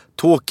alls.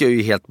 Tokyo är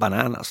ju helt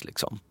bananas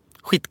liksom.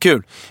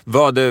 Skitkul.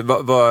 Vad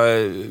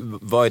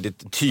är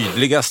ditt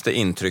tydligaste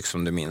intryck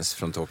som du minns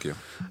från Tokyo?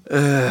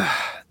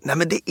 Nej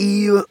men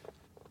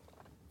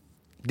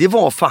det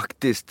var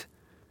faktiskt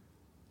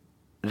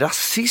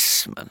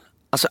rasismen.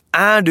 Alltså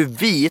är du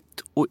vit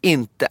och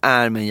inte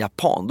är med en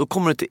japan, då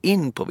kommer du inte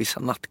in på vissa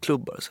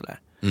nattklubbar och sådär.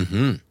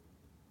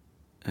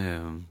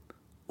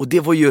 Och det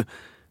var ju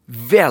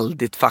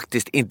väldigt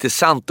faktiskt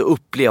intressant att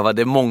uppleva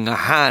det många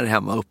här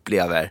hemma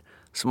upplever.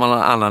 Som har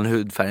en annan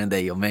hudfärg än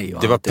dig och mig.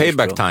 Och det var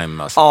payback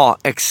time alltså? Ja,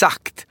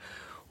 exakt.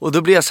 Och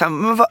då blev jag så här,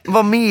 men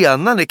vad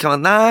menar ni? Kan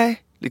man,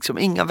 nej, liksom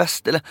inga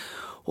väster.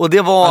 Och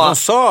det var... de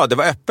sa, det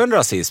var öppen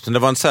rasism. Det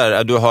var inte så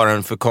här, du har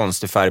en för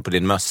konstig färg på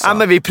din mössa. Ja,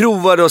 men vi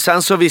provade och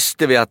sen så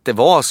visste vi att det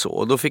var så.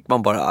 Och då fick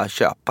man bara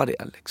köpa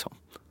det liksom.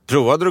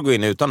 Provade du att gå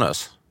in utan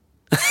ös?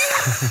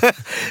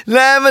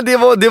 Nej, men det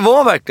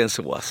var verkligen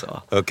så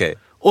alltså. Okej.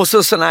 Och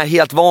så sån här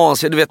helt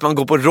vansinnigt, du vet man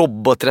går på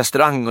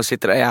robotrestaurang och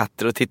sitter och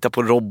äter och tittar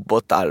på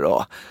robotar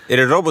och... Är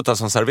det robotar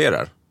som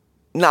serverar?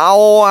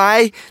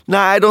 Nej,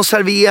 de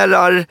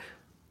serverar...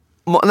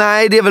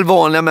 Nej, det är väl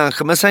vanliga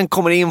människor, men sen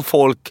kommer det in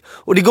folk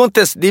och det går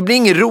inte, det blir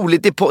inget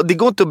roligt, det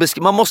går inte att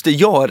beskriva, man måste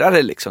göra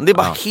det liksom. Det är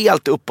bara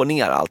helt upp och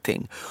ner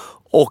allting.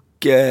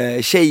 Och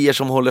tjejer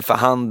som håller för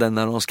handen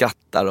när de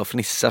skrattar och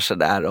fnissar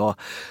sådär och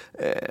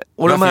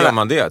varför gör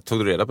man det? Tog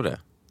du reda på det?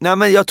 Nej,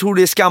 men jag tror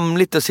det är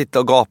skamligt att sitta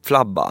och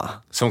gapflabba.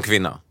 Som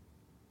kvinna?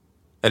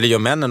 Eller gör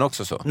männen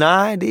också så?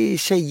 Nej, det är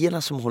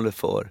tjejerna som håller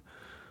för.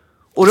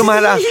 Och de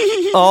här...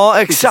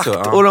 ja, exakt. Så,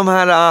 ja. Och de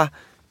här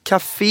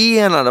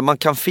kaféerna där man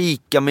kan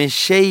fika med en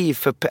tjej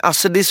för...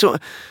 Alltså det är så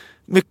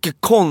mycket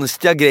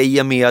konstiga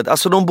grejer med...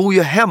 Alltså de bor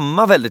ju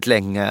hemma väldigt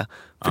länge.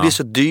 För det är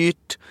så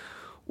dyrt.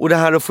 Och det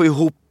här att få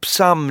ihop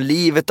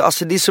samlivet.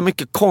 Alltså det är så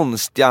mycket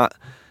konstiga...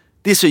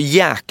 Det är så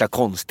jäkla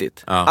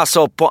konstigt. Ja.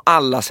 Alltså på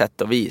alla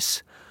sätt och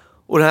vis.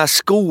 Och den här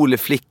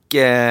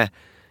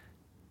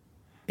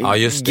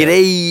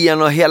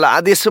grejen och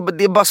hela... Det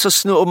är bara så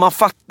snurr och man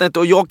fattar inte.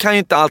 Och jag kan ju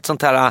inte allt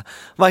sånt här...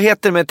 Vad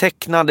heter det med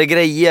tecknade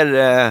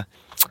grejer?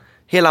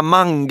 Hela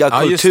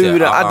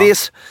manga-kulturen.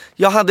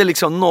 Jag hade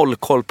liksom noll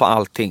koll på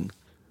allting.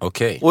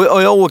 Okej.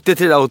 Och jag åkte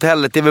till det där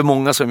hotellet, det är väl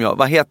många som gör.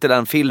 Vad heter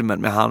den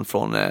filmen med han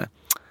från...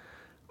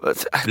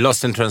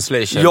 Lost in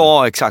translation.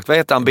 Ja, exakt. Vad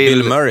heter han?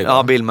 Bill Murray, va?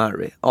 Ja, Bill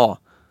Murray. Ja.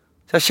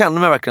 Så jag känner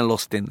mig verkligen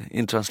lost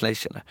in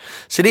translation.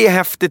 Så det är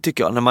häftigt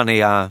tycker jag när man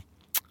är...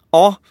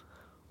 Ja.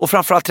 Och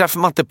framförallt träffar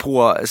man inte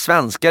på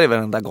svenskar i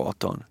varenda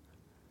gatan.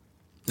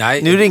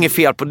 Nej. Nu är det inget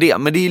fel på det,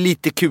 men det är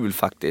lite kul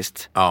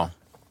faktiskt. Ja.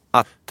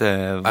 Att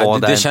vara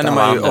där. Det känner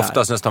man ju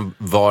oftast nästan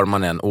var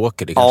man än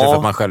åker. Det kanske för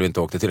att man själv inte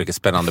åkte tillräckligt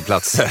spännande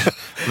platser.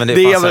 Men det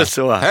är väl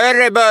så.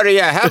 Hörru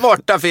Börje, här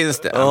borta finns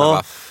det. Ja. Men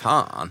vad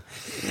fan.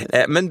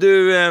 Men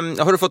du,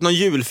 har du fått någon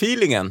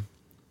julfeeling än?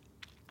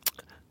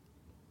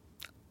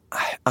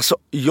 Alltså,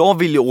 jag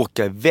vill ju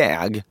åka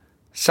iväg.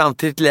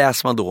 Samtidigt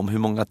läser man då om hur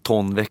många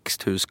ton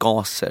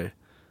växthusgaser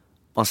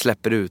man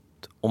släpper ut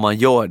om man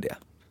gör det.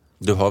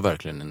 Du har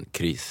verkligen en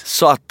kris.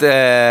 Så att...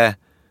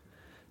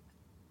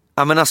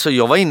 Ja, men alltså,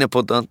 jag var inne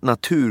på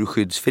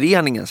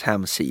Naturskyddsföreningens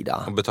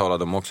hemsida. Och betalade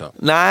dem också?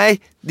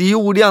 Nej, det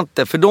gjorde jag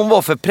inte. För de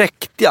var för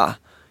präktiga.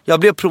 Jag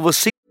blev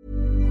provocerad.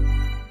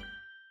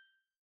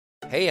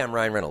 Hey, I'm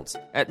Ryan Reynolds.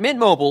 At Mint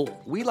Mobile,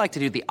 we like to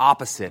do the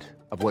opposite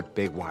of what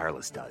Big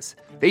Wireless does.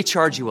 They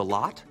charge you a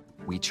lot,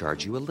 we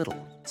charge you a little.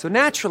 So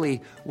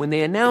naturally, when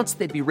they announced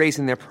they'd be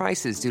raising their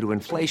prices due to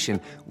inflation,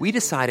 we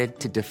decided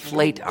to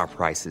deflate our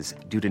prices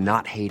due to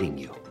not hating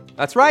you.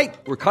 That's right.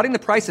 We're cutting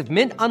the price of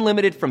Mint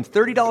Unlimited from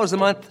 $30 a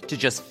month to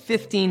just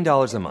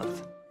 $15 a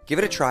month. Give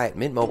it a try at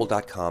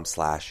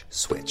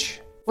mintmobile.com/switch.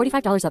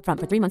 $45 up front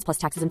for 3 months plus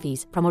taxes and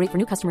fees. Promo rate for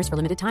new customers for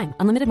limited time.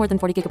 Unlimited more than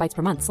 40 gigabytes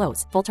per month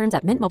slows. Full terms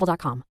at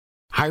mintmobile.com.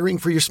 Hiring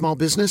for your small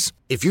business?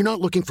 If you're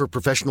not looking for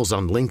professionals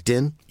on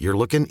LinkedIn, you're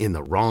looking in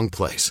the wrong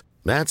place.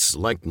 That's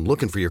like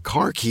looking for your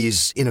car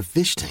keys in a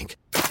fish tank.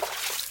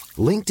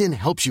 LinkedIn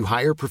helps you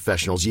hire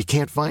professionals you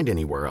can't find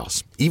anywhere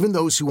else, even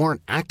those who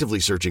aren't actively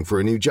searching for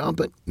a new job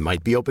but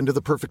might be open to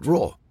the perfect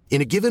role.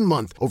 In a given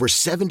month, over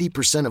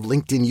 70% of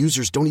LinkedIn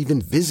users don't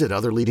even visit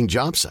other leading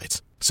job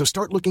sites. So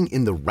start looking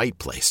in the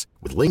right place.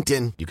 With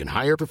LinkedIn, you can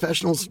hire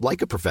professionals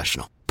like a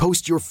professional.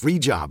 Post your free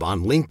job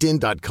on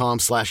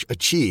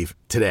linkedin.com/achieve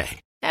today.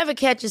 Ever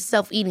catch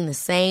yourself eating the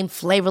same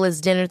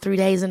flavorless dinner 3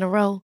 days in a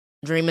row?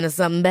 Dreaming of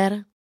something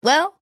better?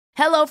 Well,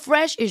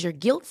 HelloFresh is your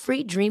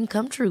guilt-free dream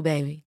come true,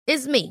 baby.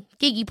 It's me,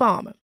 Keke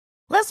Palmer.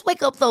 Let's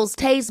wake up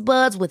those taste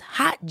buds with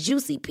hot,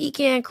 juicy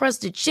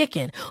pecan-crusted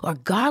chicken or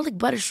garlic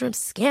butter shrimp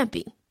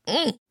scampi.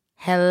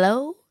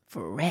 Hello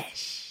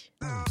Fresh.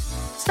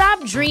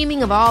 Stop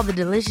dreaming of all the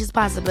delicious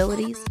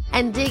possibilities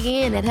and dig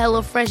in at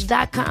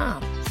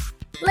HelloFresh.com.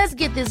 Let's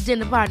get this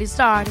dinner party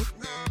started.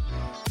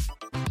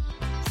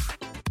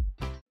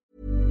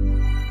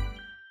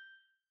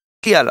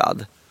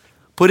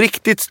 På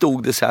riktigt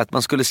stod det så här att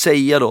man skulle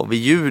säga då vid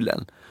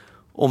julen,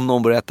 om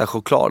någon börjar äta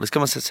choklad, det ska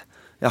man säga,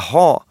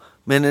 jaha,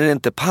 men är det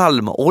inte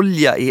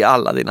palmolja i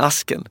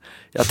Aladdin-asken?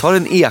 Jag tar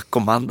en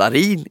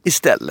ekomandarin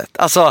istället.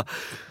 Alltså,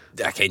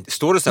 det kan inte,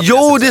 står det så här?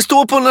 Jo, det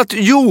står på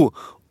jo,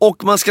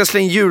 och man ska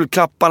slänga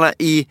julklapparna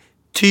i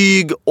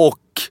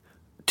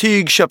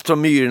tyg köpt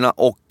från Myrorna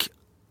och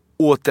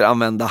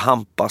återanvända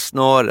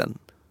hampasnören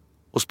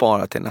och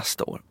spara till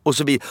nästa år. Och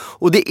så vidare.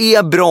 Och det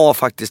är bra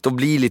faktiskt att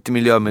bli lite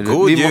miljömedveten.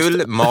 God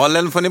jul,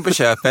 malen får ni på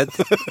köpet.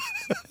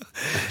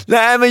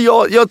 Nej, men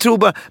jag tror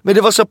bara, men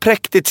det var så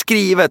präktigt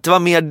skrivet. Det var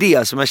mer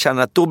det som jag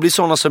känner att då blir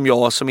sådana som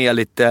jag som är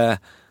lite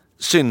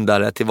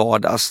syndare till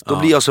vardags. Då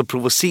blir jag så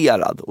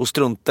provocerad och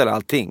struntar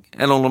allting.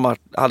 Än om de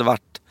hade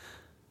varit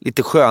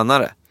lite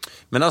skönare.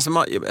 Men alltså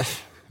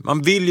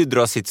man vill ju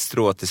dra sitt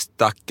strå till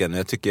stacken.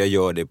 Jag tycker jag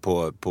gör det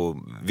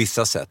på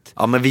vissa sätt.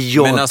 Ja, men vi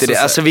gör inte det.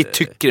 Alltså vi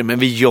tycker det, men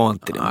vi gör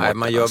inte det. Nej,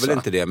 man gör väl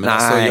inte det. Men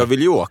alltså, jag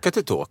vill ju åka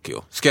till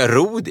Tokyo. Ska jag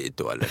ro dit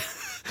då, eller?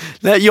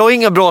 Nej, jag har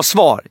inga bra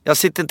svar. Jag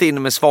sitter inte inne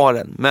med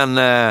svaren. Men...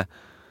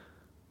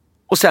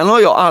 Och sen har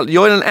jag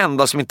är den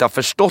enda som inte har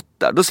förstått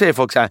det. Då säger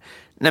folk så här,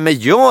 nej men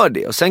gör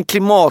det. Och sen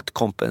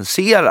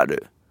klimatkompenserar du.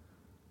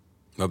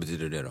 Vad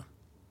betyder det då?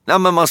 Nej,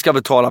 men man ska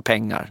betala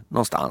pengar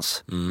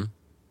någonstans.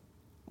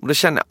 Och då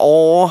känner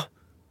jag,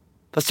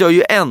 fast jag har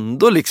ju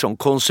ändå liksom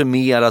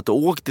konsumerat och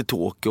åkt till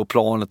Tokyo och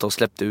planet och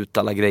släppt ut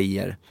alla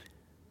grejer.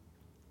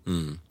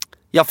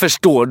 Jag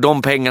förstår,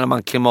 de pengarna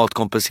man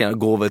klimatkompenserar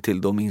går väl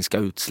till att minska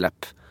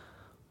utsläpp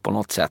på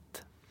något sätt.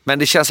 Men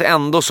det känns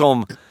ändå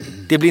som,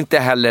 det blir inte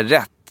heller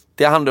rätt.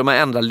 Det handlar om att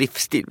ändra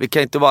livsstil. Det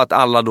kan inte vara att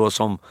alla då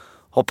som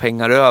har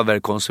pengar över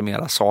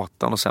konsumerar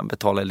satan och sen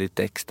betalar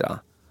lite extra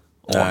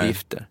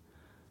avgifter.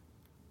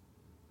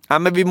 Ja,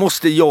 men vi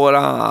måste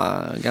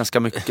göra ganska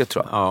mycket,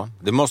 tror jag. Ja,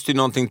 det måste ju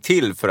någonting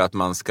till för att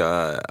man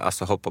ska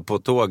hoppa på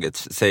tåget,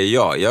 säger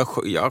jag.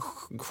 Jag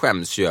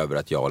skäms ju över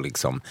att jag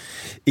liksom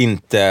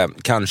inte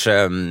kanske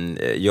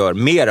gör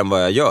mer än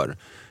vad jag gör.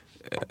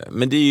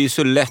 Men det är ju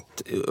så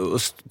lätt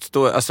att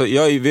stå... Alltså,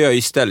 vi har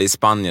ju ställe i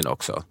Spanien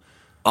också.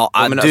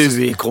 Ja,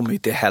 du kommer ju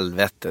till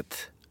helvetet.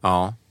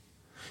 Ja,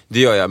 det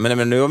gör jag.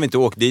 Men nu har vi inte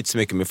åkt dit så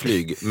mycket med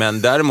flyg.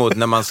 Men däremot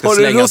när man ska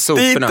slänga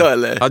soporna... Har du rott dit då,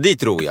 eller? Ja,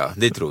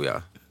 dit tror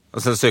jag.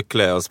 Och sen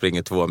cyklar jag och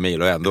springer 2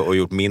 mil och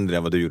gjort mindre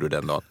än vad du gjorde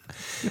den dagen.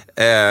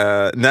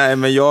 Nej,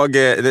 men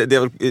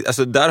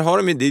alltså där har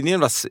de ju,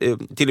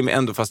 till och med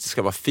ändå fast det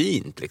ska vara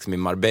fint liksom i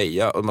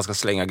Marbella och man ska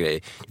slänga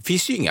grejer. Det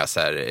finns ju inga så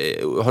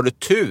här, har du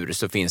tur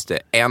så finns det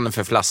en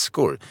för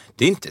flaskor.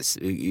 Det är inte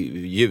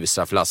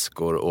ljusa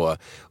flaskor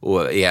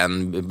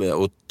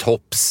och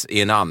tops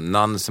i en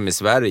annan som i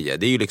Sverige.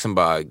 Det är ju liksom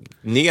bara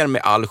ner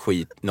med all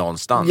skit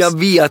någonstans. Jag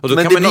vet, men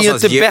det blir ju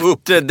inte bättre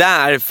upp.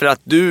 där för att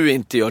du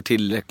inte gör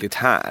tillräckligt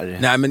här.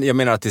 Nej, men jag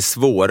menar att det är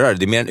svårare.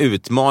 Det är mer en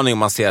utmaning om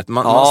man ser att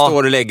man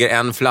står och lägger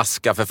en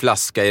flaska för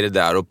flaska i det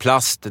där och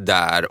plast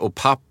där och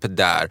papp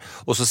där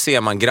och så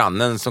ser man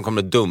grannen som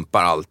kommer att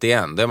dumpa allt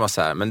igen. Då är man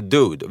så här, men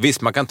dude,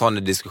 visst man kan ta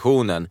den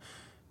diskussionen,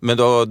 men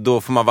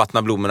då får man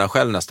vattna blommorna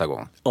själv nästa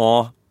gång.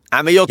 Ja.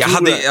 Nej, men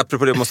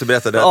apropå det, jag måste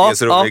berätta det, det är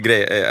så rolig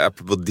grej,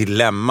 apropå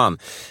dilemman.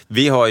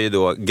 Vi har ju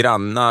då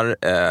grannar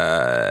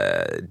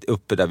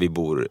uppe där vi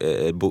bor,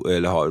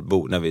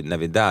 när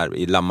vi är där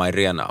i La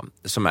Mairena,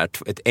 som är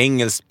ett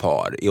engelskt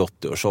par i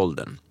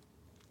 80-årsåldern.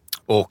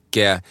 Och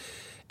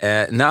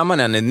när man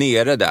än är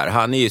nere där,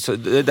 han är ju så,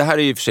 det här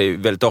är ju för sig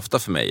väldigt ofta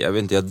för mig. Jag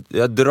vet inte,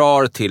 jag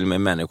drar till mig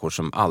människor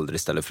som aldrig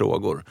ställer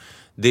frågor.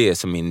 Det är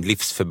som min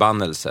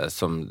livsförbannelse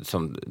som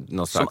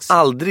någon slags... Som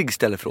aldrig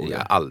ställer frågor?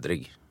 Ja,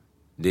 aldrig.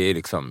 Det är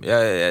liksom,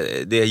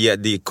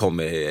 det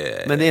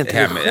kommer men det är inte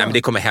hem, men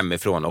det kommer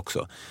hemifrån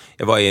också.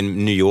 Jag var i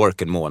New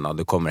York en månad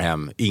och kommer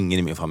hem, ingen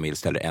i min familj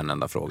ställer en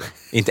enda fråga.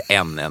 Inte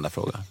en enda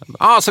fråga.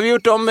 Så vi har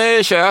gjort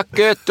om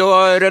köket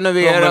och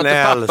renoverat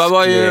och pappa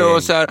var ju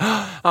och så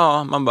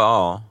här. Man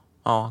bara,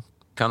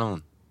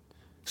 kanon.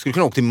 Skulle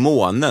kunna åka till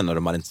månen och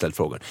de hade inte ställt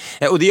frågor.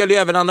 Och det gäller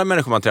ju även andra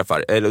människor man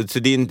träffar. Så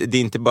det är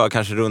inte bara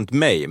kanske runt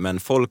mig, men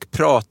folk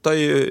pratar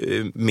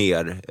ju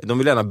mer. De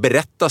vill gärna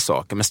berätta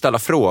saker, men ställa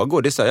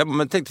frågor. Det är så här,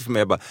 jag tänkte för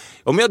mig,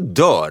 om jag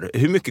dör,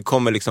 hur mycket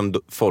kommer liksom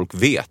folk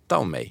veta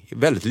om mig?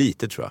 Väldigt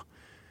lite, tror jag.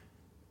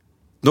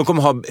 De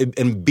kommer ha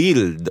en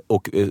bild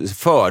och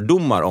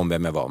fördomar om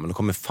vem jag var, men de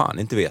kommer fan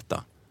inte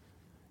veta.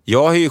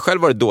 Jag har ju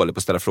själv varit dålig på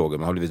att ställa frågor,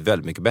 men har blivit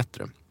väldigt mycket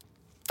bättre.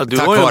 Ja, du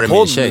har ju en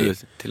podd nu,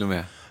 till och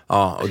med.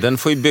 Ja, och den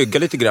får ju bygga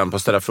lite grann på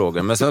att ställa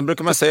frågor. Men sen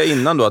brukar man säga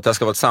innan då att det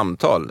ska vara ett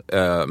samtal.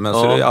 Men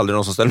så är det aldrig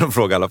någon som ställer någon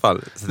fråga i alla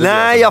fall.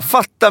 Nej, jag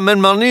fattar,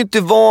 men man är ju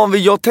inte van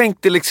vid... Jag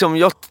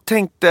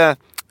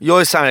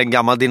är så här en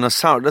gammal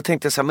dinosaur. Då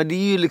tänkte jag så här, men det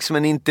är ju liksom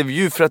en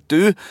intervju för att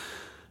du...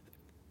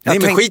 Nej,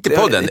 men skit i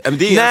podden.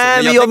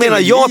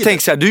 Jag tänker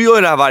så här, du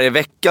gör det här varje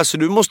vecka, så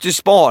du måste ju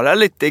spara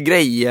lite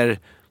grejer.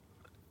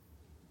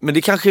 Men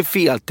det kanske är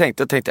fel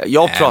tänkt.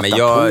 Jag pratar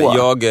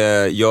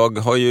jag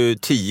har ju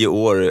 10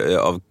 år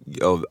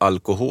av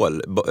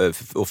alkohol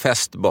och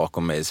fest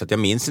bakom mig, så att jag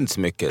minns inte så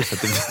mycket. Så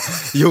att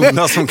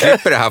Jonas som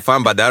klipper det här,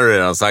 fan bara, där har du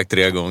redan sagt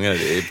 3 gånger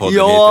i podden.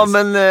 Ja,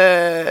 men...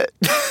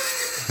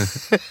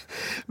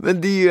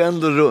 Men det är ju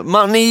ändå...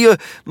 Man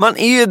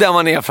är ju där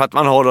man är för att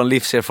man har de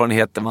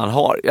livserfarenheter man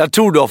har. Jag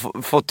tror du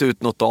har fått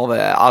ut något av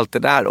allt det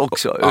där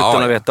också,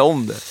 utan att veta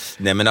om det.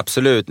 Nej, men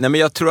absolut. Nej, men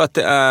jag tror att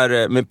det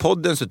är... Med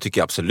podden så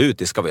tycker jag absolut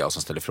det ska vara jag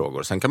som ställer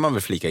frågor. Sen kan man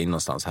väl flika in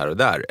någonstans här och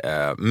där.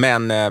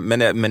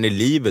 Men i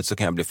livet så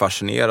kan jag bli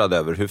fascinerad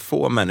över hur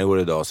få människor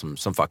idag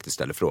som faktiskt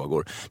ställer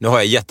frågor. Nu har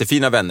jag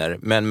jättefina vänner,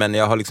 men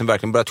jag har liksom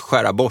verkligen börjat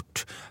skära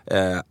bort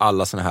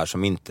alla såna här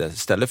som inte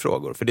ställer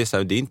frågor. För det är så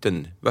här, det är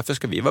inte varför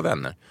ska vi vara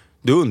vänner?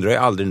 Du undrar ju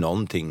aldrig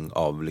någonting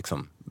av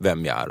liksom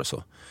vem jag är och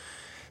så.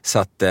 Så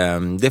att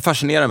det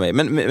fascinerar mig.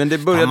 Men det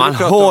började... Man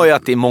hör ju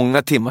att det är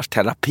många timmars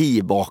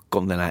terapi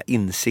bakom den här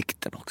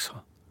insikten också.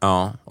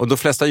 Ja, och de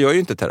flesta gör ju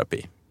inte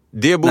terapi.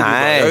 Det borde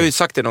vara, jag har ju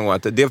sagt det någon gång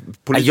att det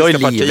politiska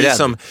parti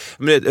som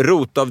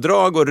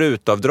rotavdrag och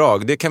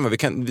rutavdrag,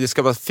 det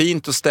ska vara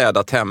fint och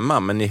städat hemma,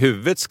 men i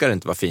huvudet ska det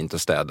inte vara fint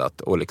och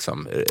städat och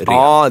liksom rent.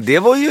 Ja, det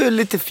var ju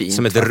lite fint.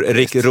 Som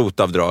ett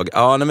rotavdrag.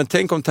 Ja, nej, men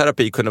tänk om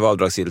terapi kunde vara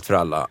avdragsgillt för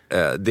alla.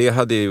 Det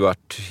hade ju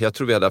varit, jag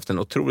tror vi hade haft en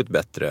otroligt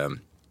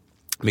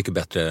mycket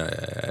bättre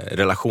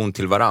relation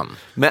till varann.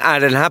 Men är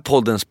den här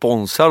podden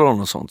sponsrad av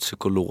någon sån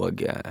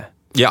psykolog?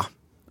 Ja.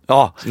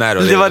 Ja, nej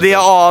då, det var det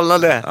jag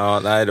anade. Ja,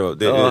 nej då.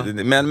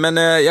 Men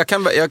jag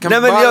kan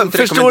jag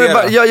förstår det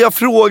bara, jag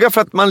frågar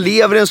för att man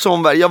lever i en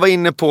sån värld. Jag var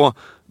inne på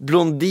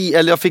Blondie,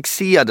 eller jag fick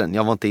se den,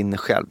 jag var inte inne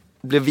själv.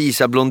 Blev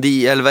visad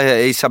Blondie, eller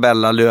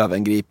Isabella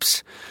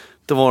Löwengrips.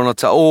 Då var det något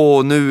så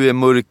här, nu är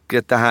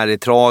mörkret, det här är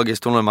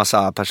tragiskt. Hon har en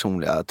massa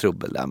personliga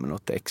trubbel där med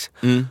något ex.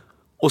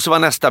 Och så var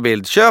nästa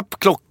bild, köp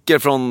klockor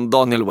från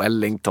Daniel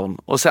Wellington.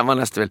 Och sen var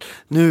nästa bild,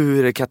 nu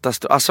är det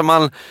katastrof. Alltså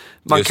man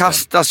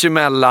kastas ju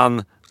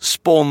mellan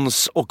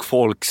spons och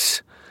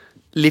folks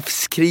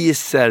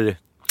livskriser.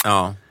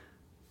 Ja.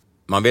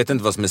 Man vet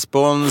inte vad som är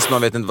spons,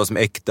 man vet inte vad som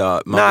är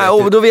äkta.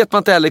 Och då vet man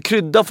inte heller.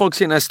 Krydda folk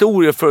sina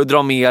historier för att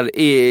dra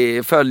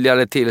mer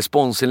följare till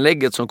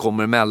sponsinlägget som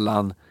kommer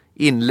mellan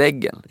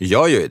inläggen.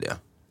 Jag gör ju det.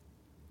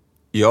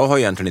 Jag har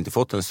egentligen inte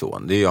fått en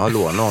son. Jag har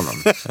lånat honom.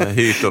 Jag har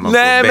hyrt honom på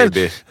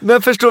baby.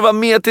 Men förstår vad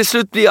med till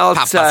slut blir allt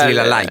pappas så här,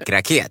 lilla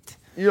like-raket.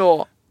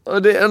 Ja.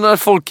 Och det är när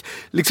folk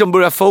liksom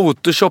börjar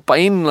photoshoppa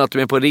in att de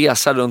är på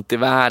resa runt i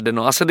världen.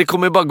 Och, alltså det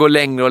kommer bara gå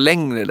längre och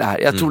längre det här.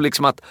 Jag tror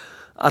liksom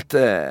att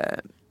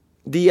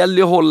det gäller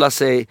ju att hålla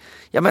sig...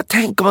 Ja, men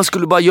tänk om man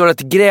skulle bara göra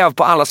ett gräv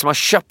på alla som har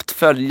köpt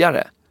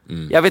följare.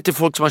 Jag vet ju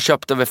folk som har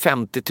köpt över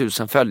 50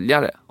 000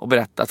 följare och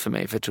berättat för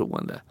mig i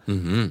förtroende.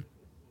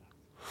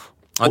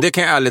 Ja, det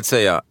kan jag ärligt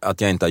säga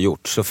att jag inte har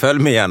gjort. Så följ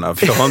mig gärna,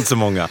 för jag har inte så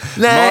många.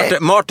 Nej.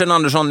 Martin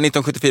Andersson,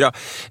 1974.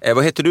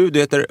 Vad heter du? Du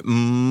heter...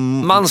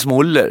 Mans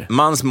Muller.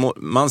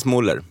 Mans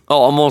Muller.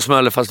 Ja, Måns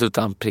Möller fast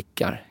utan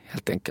prickar,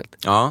 helt enkelt.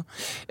 Ja.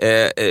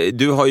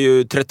 Du har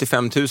ju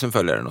 35 000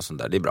 följare och sånt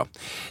där. Det är bra.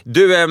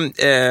 Du,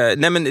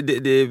 nej men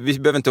vi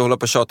behöver inte hålla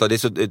på och tjata. Det är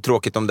så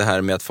tråkigt om det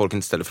här med att folk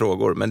inte ställer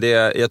frågor. Men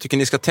jag tycker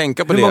ni ska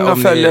tänka på det. Hur många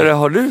följare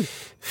har du?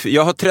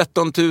 Jag har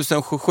 13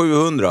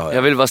 700. Har jag.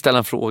 Jag vill bara ställa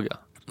en fråga.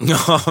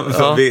 Ja.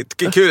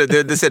 Kul.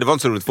 Det var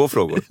inte så roligt, 2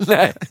 frågor.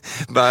 Nej.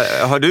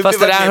 Har du fast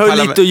det där har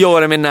lite att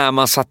göra med när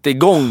man satte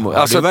igång.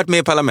 Har du varit med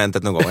i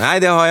parlamentet någon gång? Nej,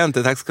 det har jag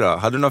inte. Tack ska du ha.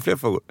 Hade du några fler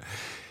frågor?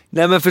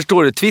 Nej, men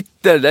förstår du,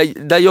 Twitter,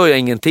 där gör jag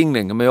ingenting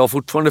längre. Men jag har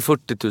fortfarande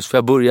 40 000 för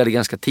jag började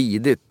ganska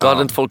tidigt. Då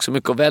hade inte folk så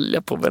mycket att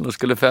välja på vem de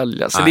skulle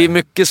följa. Så det är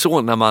mycket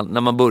så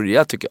när man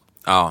börjar, tycker jag.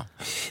 Ja,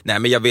 nej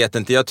men jag vet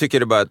inte, jag tycker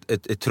det är bara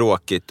ett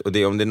tråkigt, och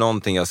om det är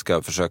någonting jag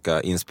ska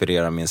försöka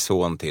inspirera min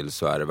son till,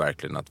 så är det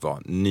verkligen att vara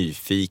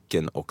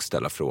nyfiken och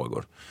ställa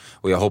frågor.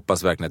 Och jag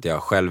hoppas verkligen att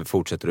jag själv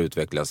fortsätter att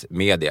utvecklas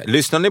med det.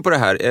 Lyssnar ni på det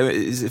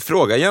här,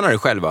 fråga gärna er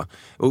själva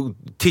och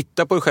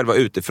titta på er själva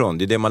utifrån.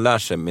 Det är det man lär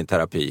sig med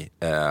terapi.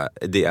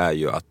 Det är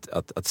ju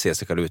att se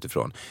sig själv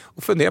utifrån.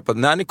 Och fundera på,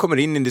 när ni kommer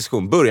in i en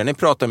diskussion, börjar ni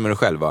prata med er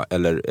själva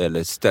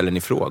eller ställer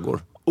ni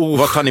frågor?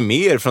 Vad tar ni med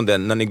er från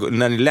den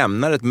när ni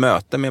lämnar ett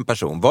möte med en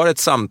person? Var det ett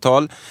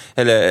samtal,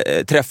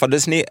 eller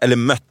träffades ni eller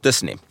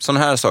möttes ni?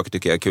 Sådana här saker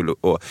tycker jag är kul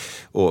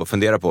att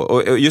fundera på.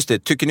 Och just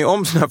det, tycker ni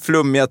om sådana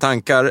flummiga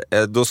tankar,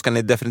 då ska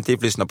ni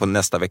definitivt lyssna på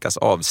nästa veckas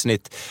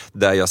avsnitt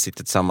där jag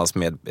sitter tillsammans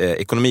med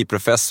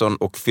ekonomiprofessorn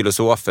och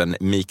filosofen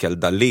Mikael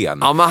Dahlén.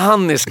 Ja, men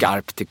han är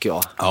skarp, tycker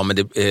jag. Ja, men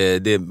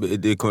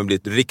det kommer bli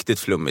ett riktigt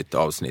flummigt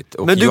avsnitt.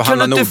 Och men du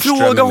Johanna kan inte Nordström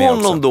fråga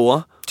honom också.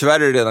 då? Tyvärr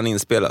är det redan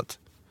inspelat.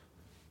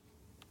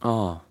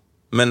 Ja.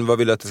 Men vad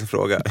vill du att jag ska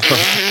fråga?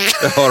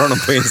 Jag har honom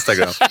på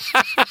Instagram.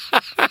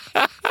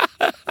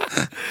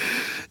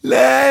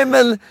 Nej,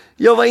 men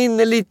jag var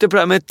inne lite på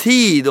det här med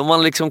tid. Om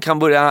man liksom kan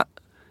börja,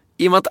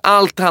 i och med att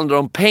allt handlar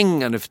om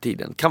pengar nu för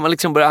tiden, kan man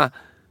liksom börja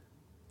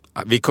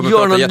vi kommer göra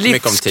prata någon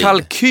jättemycket om tid.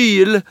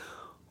 livskalkyl.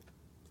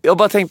 Jag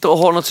bara tänkte att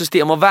ha något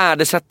system och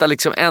värdesätta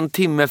liksom 1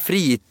 timme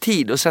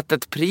fritid och sätta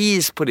ett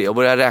pris på det och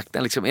börja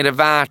räkna liksom, är det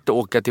värt att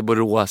åka till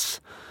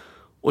Borås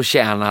och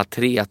tjäna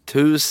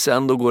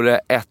 3000, då går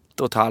det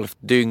 1,5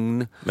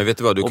 dygn. Men vet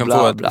du vad, du kan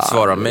få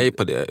svara mig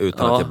på det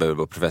utan att jag behöver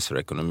vara professor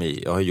i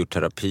ekonomi. Jag har gjort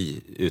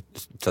terapi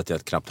så att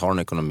jag knappt har en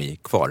ekonomi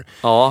kvar.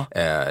 Ja.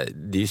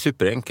 Det är ju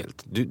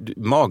superenkelt.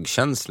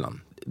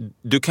 Magkänslan.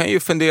 Du kan ju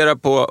fundera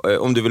på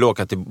om du vill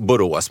åka till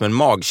Borås, men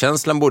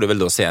magkänslan borde väl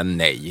då säga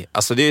nej.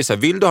 Alltså det är ju så här,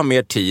 vill du ha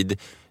mer tid,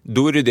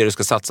 då är det det du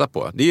ska satsa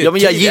på. Det är ju ja,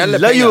 men jag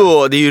gillar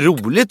ju, det är ju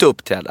roligt att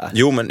uppträda.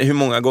 Jo, men hur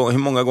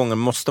många gånger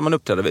måste man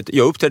uppträda?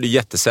 Jag uppträder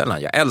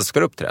jättesällan, jag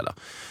älskar att uppträda.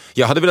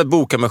 Jag hade velat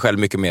boka mig själv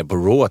mycket mer på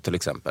Raw till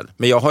exempel.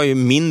 Men jag har ju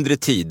mindre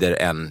tider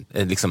än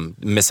liksom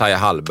Messiah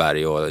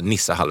Hallberg och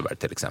Nissa Hallberg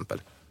till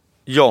exempel.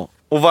 Ja,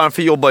 och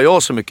varför jobbar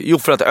jag så mycket? Jo,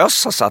 för att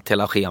Öss har satt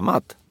hela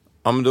schemat.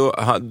 Ja,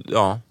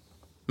 men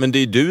men det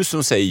är du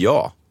som säger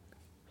ja.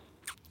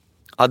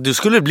 Ja, du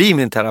skulle bli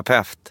min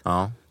terapeut.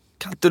 Ja.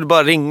 Kan inte du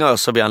bara ringa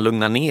Öss och be han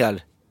lugna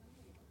ner?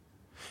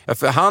 Ja,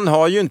 för han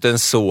har ju inte en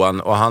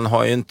son och han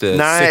har ju inte...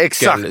 Nej,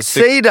 exakt.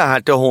 Säg det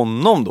här till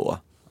honom då.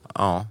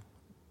 Ja,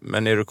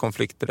 men är du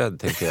konflikträdd,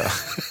 tänker jag?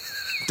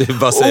 Du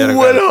bara säger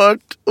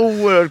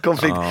oerhört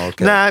konflikt.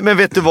 Okay. Nej, men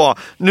vet du vad?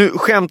 Nu,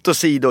 skämt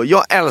åsido.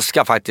 Jag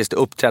älskar faktiskt att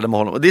uppträda med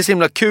honom. Och det är så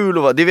himla kul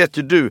att vara, det vet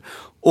ju du,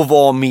 att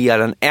vara mer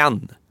än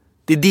en.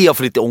 Det är det jag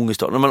får lite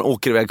ångest av. När man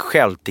åker iväg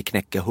själv till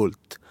Knäckehult.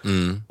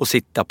 Och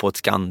sitta på ett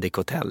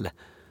Scandic-hotell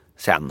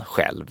sen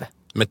själv.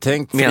 Men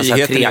tänk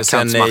friheten att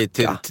säga nej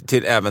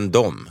till även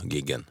de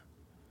giggen.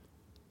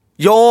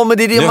 Ja, men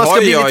det är det man ska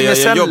bli lite mer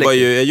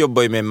selektiv. Jag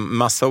jobbar ju med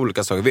massa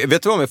olika saker.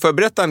 Vet du vad, jag får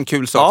berätta en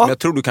kul sak som jag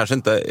tror du kanske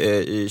inte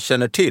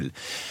känner till.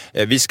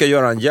 Vi ska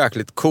göra en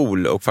jäkligt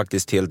cool och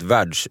faktiskt helt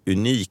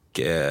världsunik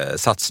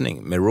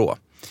satsning med Raw.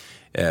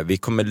 Vi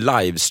kommer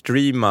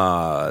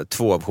livestreama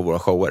 2 av våra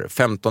shower,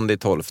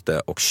 15/12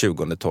 och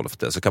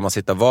 20/12. Så kan man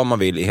sitta var man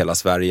vill i hela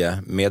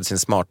Sverige med sin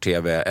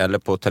smart-tv eller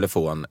på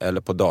telefon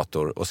eller på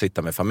dator och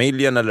sitta med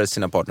familjen eller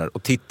sina partner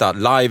och titta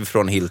live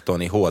från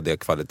Hilton i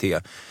HD-kvalitet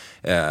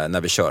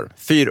när vi kör.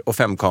 4- och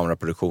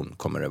 5-kameraproduktion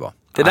kommer det vara.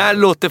 Det där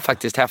låter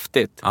faktiskt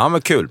häftigt. Ja,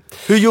 men kul.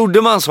 Hur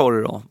gjorde man, sa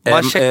du då?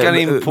 Man checkar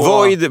in på...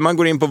 Void, man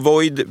går in på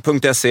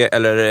void.se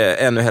eller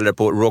ännu hellre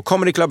på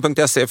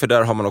rawcomedyclub.se, för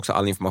där har man också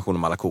all information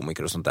om alla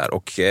komiker och sånt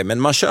där.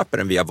 Men man köper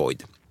den via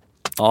Void.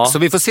 Ja. Så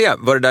vi får se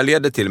vad det där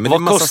leder till. Men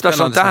vad det är kostar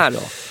sånt där då?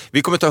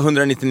 Vi kommer ta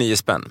 199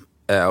 spänn.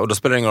 Och då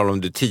spelar det ingen roll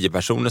om du är 10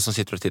 personer som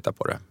sitter och tittar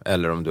på det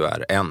eller om du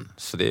är en.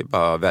 Så det är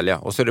bara att välja.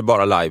 Och så är det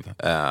bara live.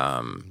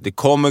 Det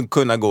kommer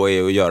kunna gå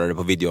att göra det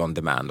på video on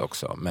demand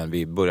också, men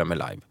vi börjar med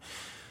live.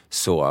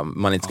 så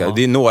man inte ska,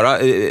 det är några,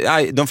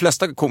 de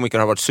flesta komiker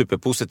har varit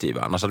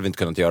superpositiva, annars hade vi inte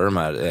kunnat göra de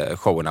här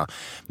showerna.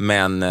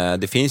 Men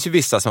det finns ju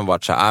vissa som har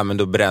varit så här, men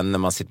då bränner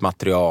man sitt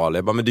material.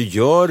 Jag bara, men du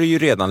gör det ju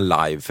redan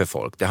live för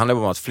folk. Det handlar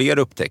om att fler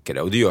upptäcker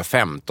det och du gör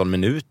 15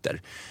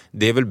 minuter.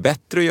 Det är väl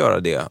bättre att göra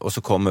det och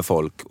så kommer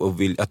folk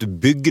och vill att du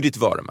bygger ditt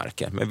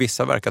varumärke. Men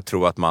vissa verkar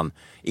tro att man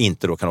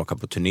inte då kan åka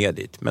på turné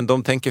dit. Men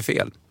de tänker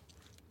fel.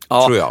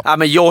 Tror jag. Ja,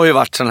 men jag har ju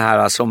varit sån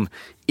här som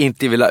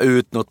inte vill ha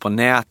ut något på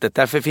nätet.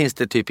 Därför finns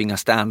det typ inga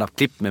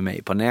stand-up-klipp med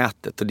mig på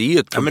nätet. Och det är ju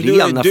ett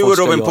problem när du folk och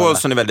Robin ska göra.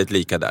 Paulsson är väldigt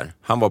lika där.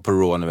 Han var på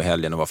Raw över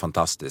helgen och var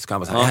fantastisk. Han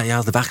var så här,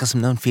 ja, det verkar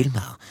som någon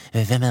filmar.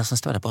 Vem är det som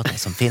står där borta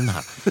som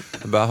filmar?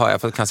 Jag bara,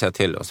 jag kan säga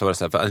till. Och så var det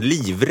så här, för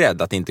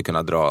livrädd att inte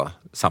kunna dra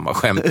samma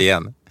skämt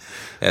igen.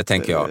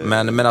 Tänker jag.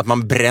 Men att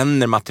man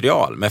bränner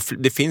material. Men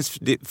det finns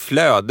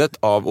flödet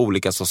av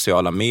olika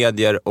sociala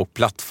medier och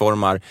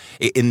plattformar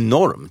är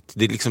enormt.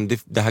 Det är liksom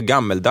det här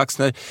gammeldags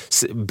när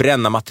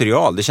bränna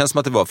material. Det känns som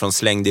att det var från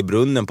Slängd i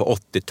brunnen på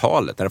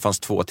 80-talet när det fanns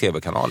 2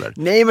 tv-kanaler.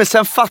 Nej, men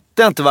sen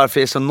fattar jag inte varför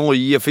jag är så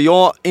nojig. För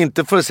jag,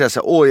 inte för att säga så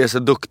här, jag är så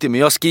duktig, men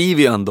jag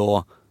skriver ju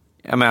ändå.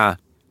 Jag menar,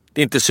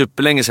 det är inte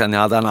superlänge sedan jag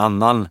hade en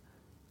annan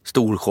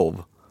stor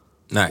show.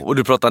 Nej. Och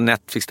du pratar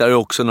Netflix, där är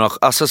också några,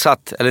 alltså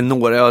satt, eller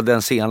några,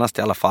 den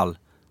senaste i alla fall,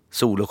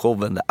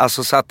 soloshowen där.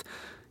 Alltså så att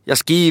jag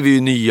skriver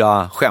ju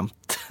nya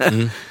skämt.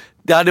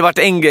 Det hade varit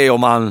en grej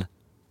om man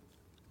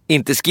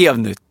inte skrev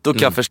nytt, då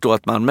kan jag förstå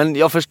att men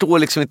jag förstår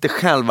liksom inte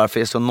själv varför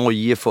jag är så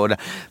nojig för det.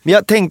 Men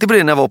jag tänkte på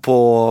det när jag var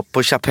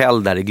på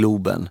Chapelle där i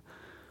Globen.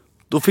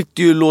 Då fick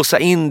du ju låsa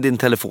in din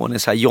telefon i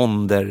så här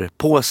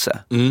Yonder-påse.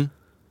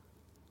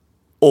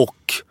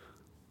 Och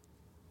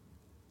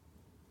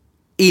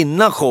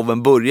innan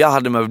showen började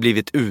hade man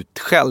blivit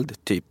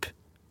utskälld typ.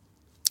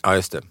 Ja,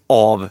 just det.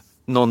 Av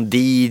någon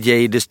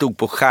DJ, det stod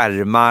på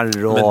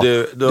skärmar och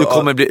du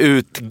kommer bli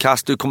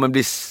utkast, du kommer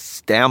bli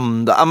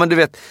stämd. Ja, men du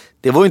vet,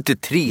 det var ju inte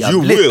trevligt.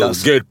 You will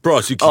alltså. get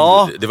prosecuted.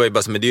 Ja. Det var ju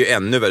bara, men det är ju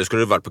ännu värre. Det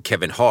skulle ha varit på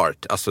Kevin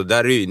Hart. Alltså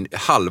där är ju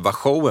halva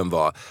showen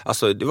var.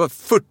 Alltså det var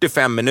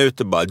 45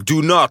 minuter bara.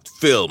 Do not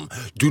film.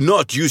 Do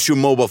not use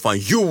your mobile phone.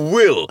 You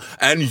will.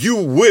 And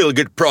you will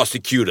get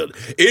prosecuted.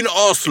 In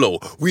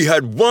Oslo we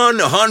had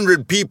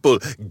 100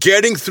 people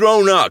getting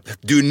thrown out.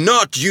 Do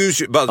not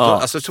use your...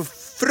 Alltså så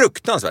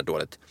fruktansvärt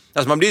dåligt.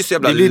 Alltså man blir så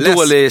jävla det blir less.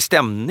 Dålig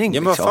stämning.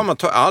 Ja, men vad fan, man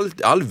tar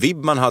all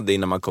vibb man hade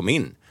innan man kom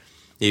in.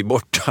 Är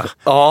borta.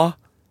 Ja.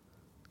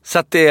 Så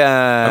att det...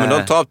 Ja, men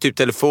de tar typ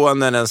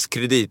telefonen, ens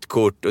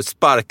kreditkort och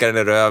sparkar den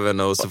i röven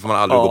och så får man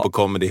aldrig gå på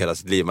comedy hela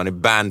sitt liv. Man är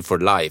banned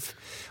for life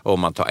om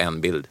man tar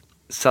en bild.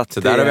 Så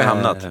där har vi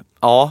hamnat.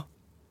 Ja.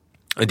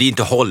 Det är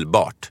inte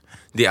hållbart.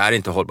 Det är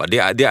inte hållbart.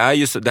 Det är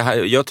ju så, det här,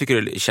 jag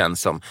tycker det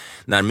känns som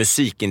när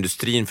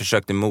musikindustrin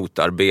försökte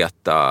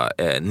motarbeta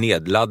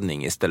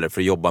nedladdning istället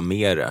för att jobba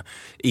med det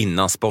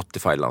innan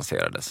Spotify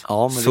lanserades.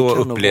 Ja, men så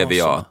upplever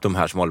jag att de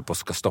här som håller på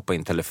ska stoppa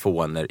in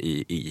telefoner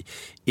i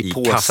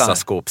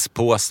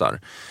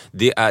kassaskåpspåsar.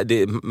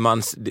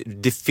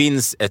 Det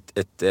finns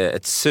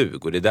ett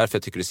sug och det är därför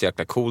jag tycker det är så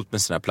jäkla coolt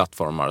med såna här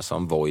plattformar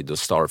som Void och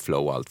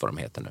Starflow och allt vad de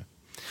heter nu.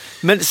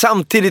 Men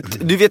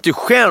samtidigt, du vet ju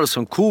själv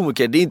som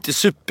komiker, det är inte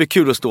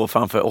superkul att stå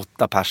framför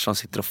 8 personer som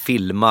sitter och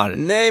filmar.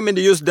 Nej, men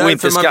det är just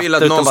därför man vill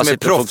att någon som är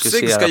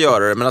proffsig ska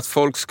göra det. Men att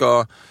folk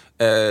ska,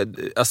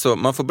 alltså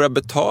man får börja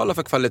betala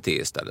för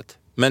kvalitet istället.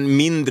 Men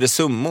mindre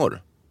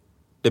summor.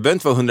 Det behöver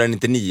inte vara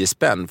 199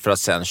 spänn för att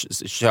sen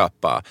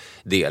köpa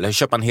det. Eller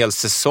köpa en hel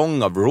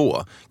säsong av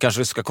Raw.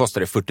 Kanske det ska kosta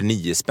dig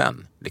 49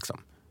 spänn liksom.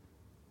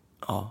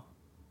 Ja.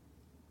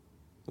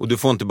 Och du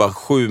får inte bara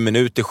 7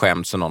 minuter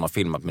skämt som någon har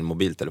filmat med en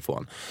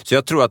mobiltelefon. Så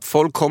jag tror att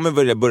folk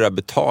kommer börja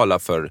betala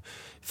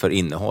för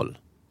innehåll.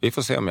 Vi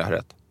får se om jag har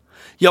rätt.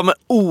 Ja, men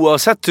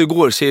oavsett hur det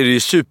går så är det ju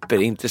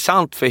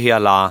superintressant för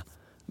hela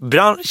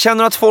branschen.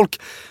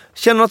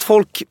 Känner att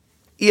folk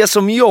är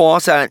som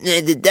jag så här,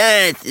 nej det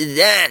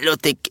där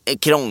låter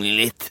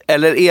krångligt.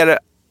 Eller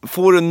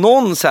får du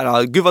någon så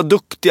här, gud vad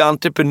duktiga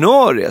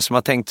entreprenörer som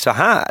har tänkt så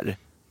här?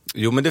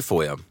 Jo, men det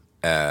får jag.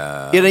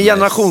 Är det en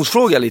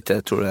generationsfråga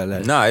lite, tror du?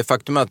 Eller? Nej,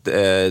 faktum är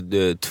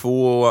att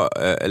 2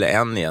 eller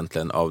 1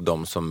 egentligen av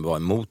de som var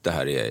emot det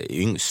här är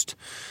yngst.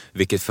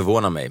 Vilket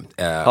förvånar mig.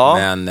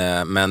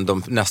 Men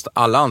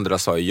alla andra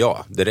sa ju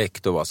ja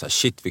direkt och var så här,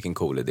 shit vilken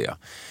cool idé.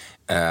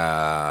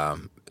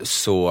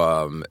 Så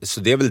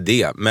det är väl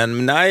det.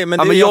 Men nej,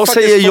 men, men jag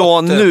säger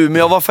ja nu, men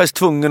jag var faktiskt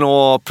tvungen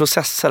att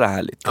processa det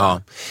här lite.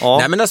 Ja.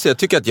 Nej, men alltså jag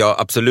tycker att jag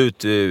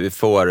absolut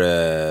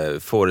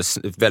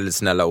får väldigt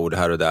snälla ord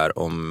här och där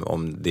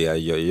om det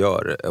jag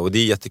gör. Och det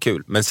är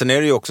jättekul. Men sen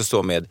är det ju också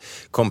så med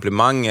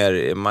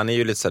komplimanger, man är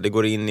ju lite så här, det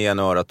går in i en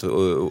örat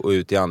och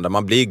ut i andra.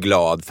 Man blir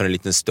glad för en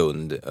liten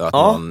stund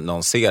att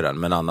någon ser den.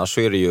 Men annars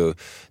så är det ju,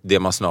 det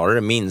man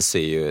snarare minns är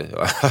ju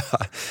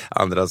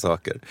andra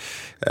saker.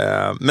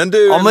 Men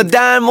du... Ja, men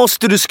där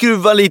måste du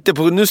skruva lite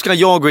på. Nu ska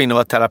jag gå in och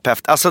vara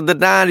terapeut. Alltså det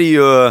där är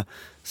ju...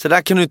 Så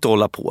där kan du inte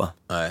hålla på.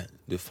 Nej,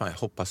 du fan, jag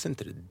hoppas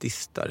inte det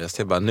distar. Jag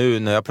ser bara, nu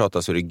när jag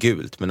pratar så är det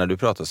gult. Men när du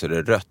pratar så är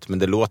det rött. Men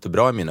det låter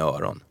bra i mina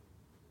öron.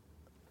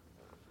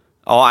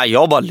 Ja, jag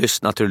har bara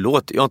lyssnat hur det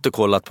låter. Jag har inte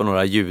kollat på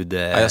några ljud.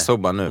 Jag såg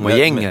bara nu.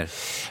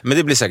 Men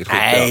det blir säkert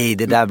skitbra. Nej,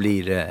 det där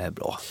blir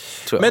bra.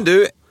 Tror jag. Men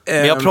du...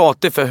 Men jag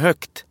pratar för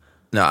högt.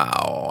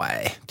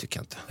 Nej, tycker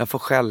jag inte. Jag får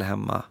skäll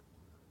hemma.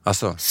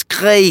 Alltså.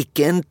 Skrik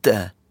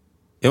inte.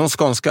 Är hon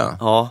skånska?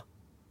 Ja.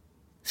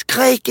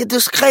 Skrik inte,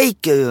 du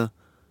skriker ju.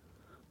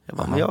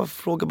 Jag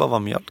frågar bara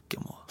vad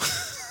mjölken var.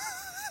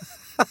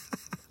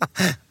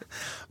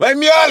 Vad är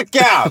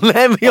mjölken?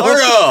 Nej, men jag...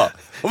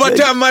 Och vart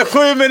hemma i 7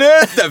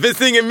 minuter? Finns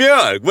det ingen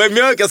mjölk? Vad är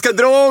mjölk? Jag ska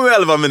dra om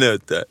 11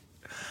 minuter.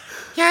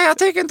 Ja, jag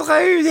tycker inte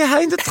det här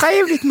är inte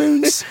trevligt,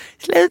 Måns.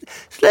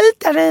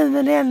 Sluta nu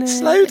med den.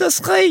 Sluta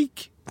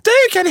skrik. Du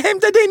kan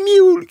hämta din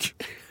mjölk.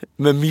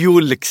 Men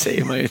mjölk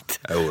säger man ju inte.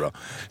 Jodå.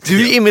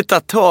 Du är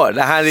imitatör.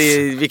 Det här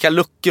är vilka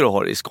luckor du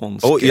har i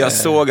skånska. Och jag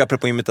såg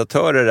apropå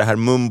imitatörer det här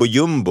Mumbo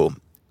Jumbo.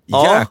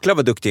 Ja. Jäklar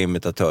vad duktiga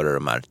imitatörer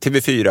de är.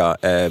 TV4,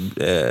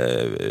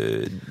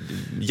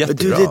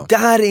 jättebra. Du, det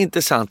där är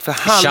intressant. För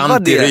halva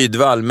Shanti det...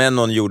 Rydvall, men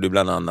någon gjorde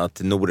bland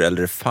annat Nour El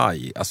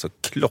Refai. Alltså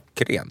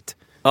klockrent.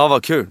 Ja,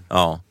 vad kul.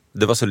 Ja,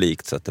 det var så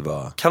likt så att det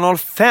var... Kanal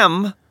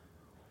 5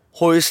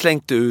 har ju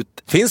slängt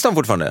ut... Finns de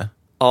fortfarande?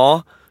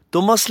 Ja,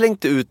 de har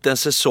slängt ut en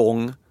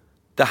säsong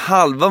där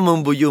halva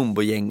Mumbo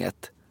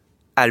Jumbo-gänget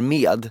är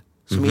med.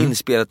 Som är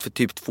inspelat för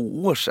typ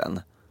 2 år sedan.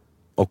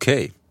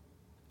 Okej.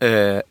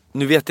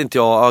 Nu vet inte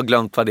jag har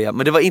glömt vad det är.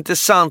 Men det var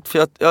intressant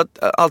för jag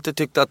har alltid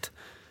tyckt att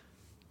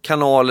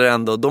kanaler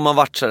ändå, de har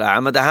varit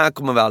sådär, men det här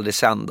kommer vi aldrig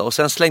sända. Och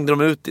sen slängde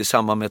de ut i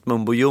samband med att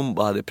Mumbo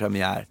Jumbo hade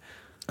premiär.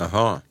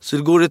 Aha. Så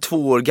det går det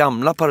 2 år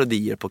gamla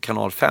parodier på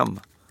kanal 5.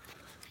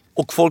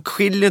 Och folk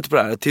skiljer inte på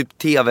det här. Typ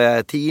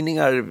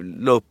tv-tidningar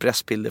la upp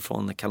restbilder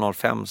från kanal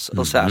 5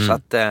 och så här. Så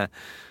att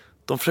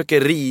de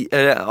försöker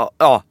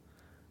ja,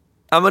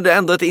 men det är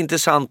ändå ett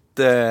intressant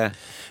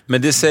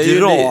men det säger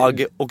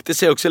drag. Och det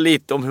säger också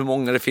lite om hur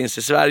många det finns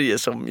i Sverige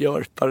som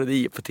gör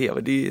parodier på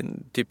tv. Det är ju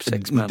typ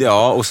 6 män.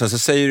 Ja, och sen så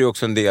säger det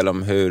också en del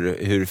om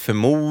hur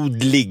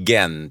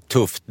förmodligen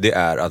tufft det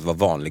är att vara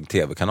vanlig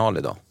tv-kanal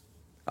idag.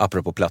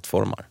 Apropå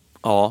plattformar.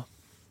 Ja,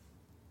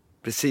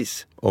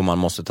 precis. Och man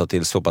måste ta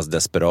till så pass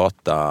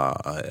desperata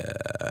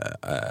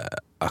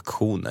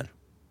aktioner.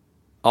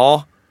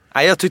 Ja,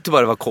 nej, jag tyckte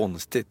bara det var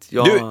konstigt.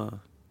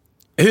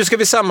 Hur ska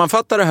vi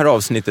sammanfatta det här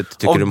avsnittet,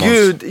 tycker du, Måns?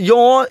 Gud,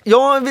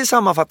 jag vill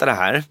sammanfatta det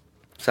här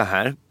så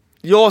här.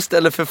 Jag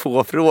ställer för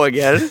få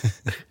frågor.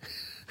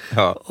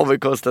 Ja. Har vi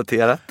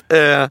konstaterat.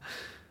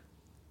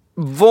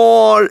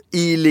 Var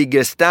i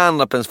ligger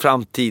stand-upens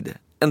framtid?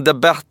 En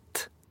debatt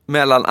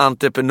mellan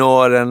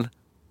entreprenören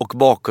och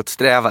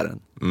bakåtsträvaren.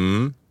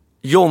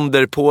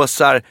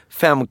 Jonderpåsar,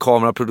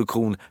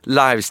 5-kameraproduktion,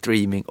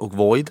 livestreaming och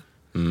void.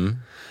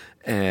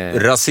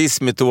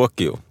 Rasism i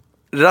Tokyo.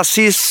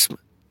 Rasism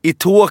i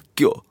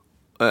Tokyo.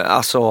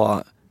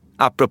 Alltså,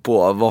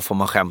 apropå vad får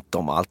man skämta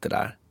om allt det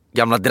där.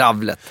 Gamla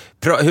dravlet.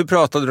 Hur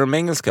pratade de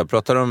engelska?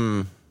 Pratade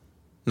de...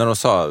 När de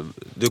sa,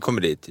 du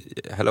kommer dit.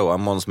 Hello, I'm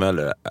Måns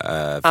Möller.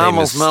 I'm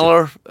Måns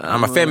Möller.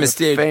 I'm a famous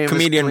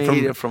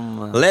comedian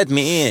from Let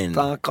Me In.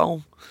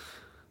 Stockholm.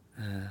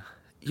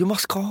 You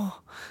must go.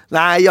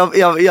 Nej,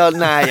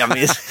 jag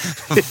minns.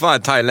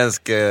 Fan,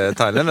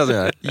 thailändare som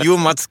gör. You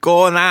must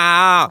go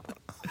now.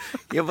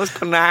 You must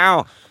go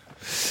now.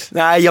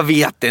 Nej, jag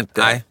vet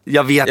inte. Nej.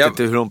 Jag vet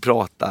inte hur de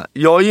pratar.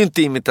 Jag är ju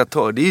inte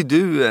imitatör, det är ju du.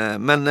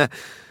 Men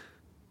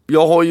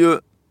jag har ju...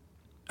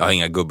 Jag har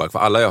inga gubbar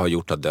kvar. Alla jag har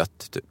gjort har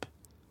dött, typ.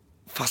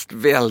 Fast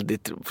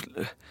väldigt...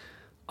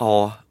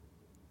 Ja.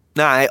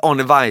 Nej,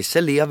 Arne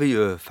Weise lever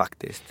ju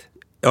faktiskt.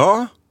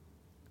 Ja.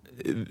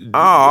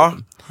 Ja.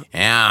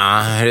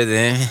 Ja, hörru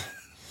du.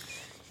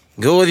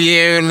 God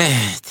jul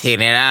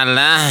till er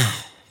alla.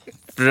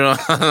 Från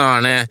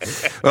Arne.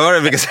 Vad var det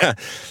jag brukar säga?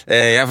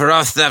 Jag får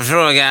ofta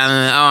frågan,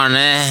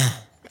 Arne,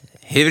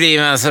 hur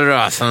blir man så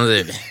bra som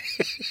du?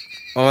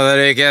 Och då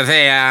brukar jag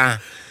säga,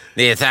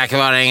 det är tack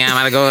vare en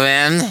gammal god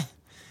vän,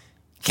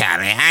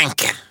 Kalle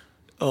Anka.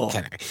 Ja.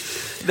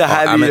 Det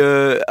här är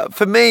ju...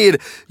 För mig,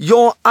 jag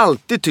har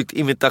alltid tyckt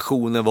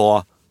imitationer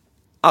var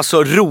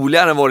alltså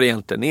roligare än vad det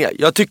egentligen är.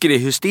 Jag tycker det är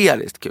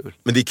hysteriskt kul.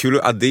 Men det är kul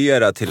att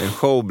addera till en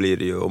show blir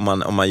det ju.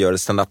 Om man gör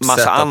ett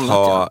stand-up-sätt att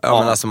ha... Ja.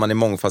 Men alltså man är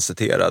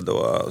mångfacetterad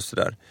och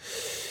sådär.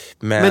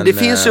 Men det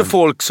finns ju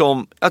folk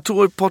som... Jag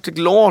tror Patrik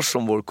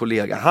Larsson, vår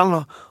kollega,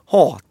 han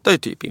hatar ju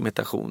typ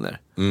imitationer.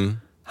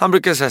 Han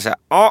brukar säga så här: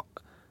 ja,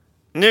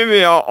 nu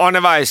är jag Arne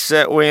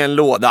Weise och är i en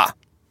låda.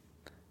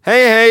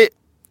 Hej,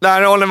 det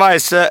här är Arne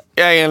Weise,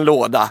 jag är i en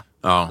låda.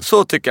 Ja.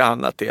 Så tycker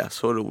han att det är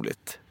så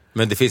roligt.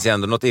 Men det finns ju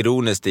ändå något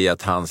ironiskt i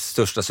att hans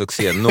största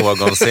succé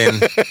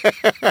någonsin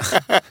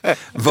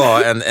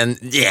var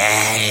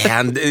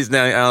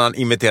han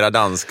imiterar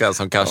danska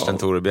som Karsten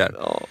Torebjer.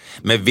 Ja.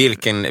 Men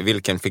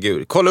vilken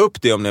figur. Kolla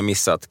upp det om ni har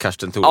missat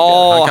Karsten Torebjer.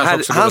 Ja,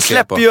 han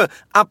släpper ju,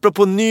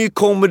 apropå ny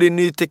comedy,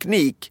 ny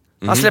teknik.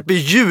 Han släpper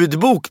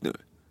ljudbok nu.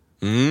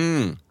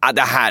 Ja,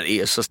 det här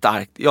är så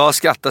starkt. Jag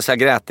skrattade så jag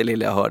grät det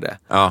lilla jag hörde.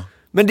 Ja.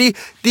 Men det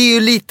är ju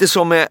lite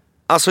som med...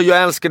 Alltså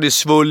jag älskade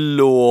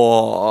Svull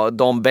och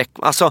Don Beck.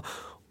 Alltså,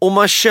 om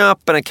man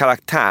köper en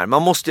karaktär,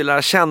 man måste ju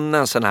lära känna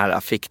en sån här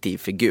fiktiv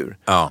figur.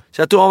 Ja.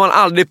 Så jag tror, har man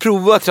aldrig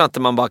provat, tror jag inte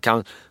man bara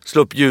kan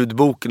slå upp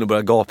ljudboken och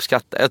börja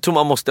gapskratta. Jag tror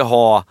man måste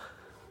ha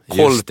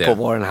koll på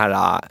vad den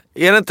här...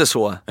 Är det inte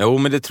så? Jo,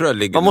 men det tror jag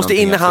ligger. Man måste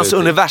in i hans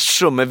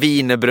universum med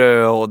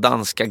wienerbröd och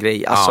danska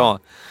grejer. Alltså, Ja.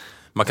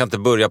 Man kan inte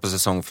börja på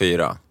säsong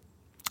 4.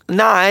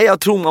 nej, jag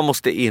tror man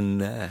måste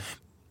in...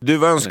 Du,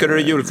 vad önskar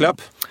du i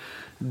julklapp?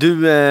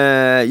 Du,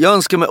 jag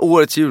önskar mig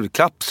årets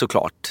julklapp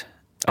såklart.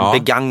 En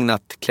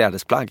begagnat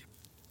klädesplagg.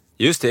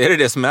 Just det, är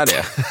det som är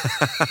det?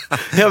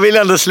 Jag vill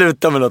ändå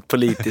sluta med något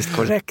politiskt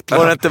korrekt.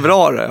 Var det inte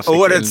bra då?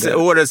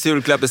 Årets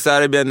julklapp i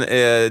Serbien,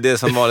 det är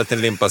som vanligt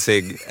en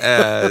limpasig.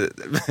 Nej,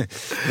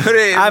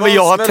 men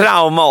jag har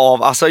trauma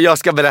av, alltså jag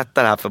ska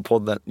berätta det här för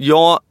podden.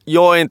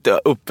 Jag är inte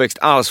uppväxt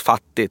alls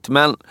fattigt,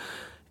 men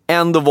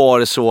ändå var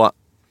det så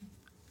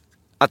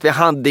att vi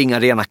hade inga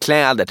rena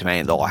kläder till mig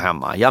en dag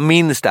hemma. Jag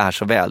minns det här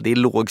så väl, det är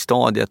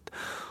lågstadiet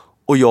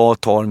och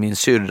jag tar min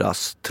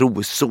syrras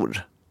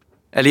trosor.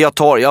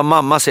 Eller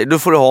mamma säger, du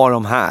får ha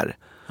dem här.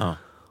 Ja.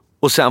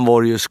 Och sen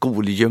var det ju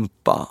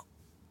skolgympa.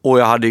 Och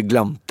jag hade ju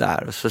glömt det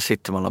här. Och så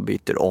sitter man och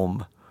byter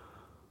om.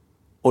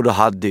 Och då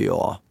hade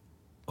jag...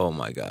 Oh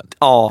my god.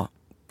 Ja.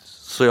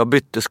 Så jag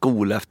bytte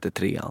skola efter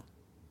 3:an.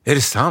 Är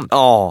det sant?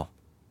 Ja.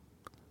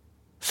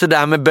 Så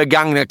där med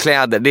begagnade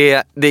kläder,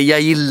 det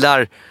jag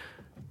gillar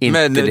inte.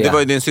 Men det var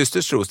ju din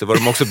systers tros, det var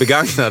de också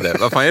begagnade.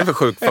 Vad fan är det för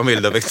sjuk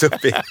familj du har växt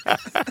upp i?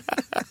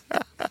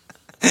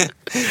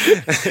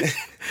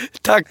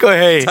 Tack och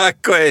hej.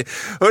 Tack och hej.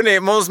 Hörrni,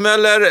 Måns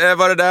Möller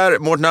var det där.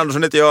 Mårten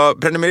Andersson heter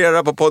jag.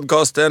 Prenumerera på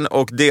podcasten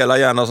och dela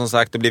gärna, som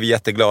sagt. Då blir vi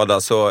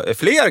jätteglada. Så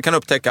fler kan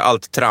upptäcka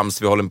allt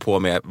trams vi håller på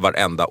med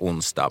varenda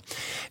onsdag.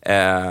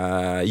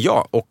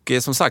 Ja, och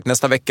som sagt,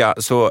 nästa vecka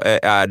så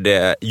är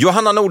det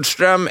Johanna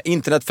Nordström,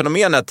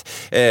 internetfenomenet,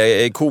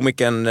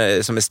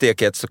 komikern som är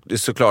stekhet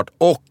såklart,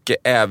 och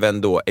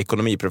även då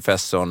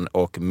ekonomiprofessorn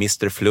och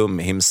Mr. Flum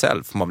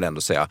himself, får man väl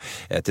ändå säga,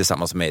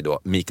 tillsammans med mig då,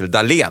 Mikael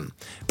Dahlén.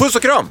 Puss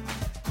och kram!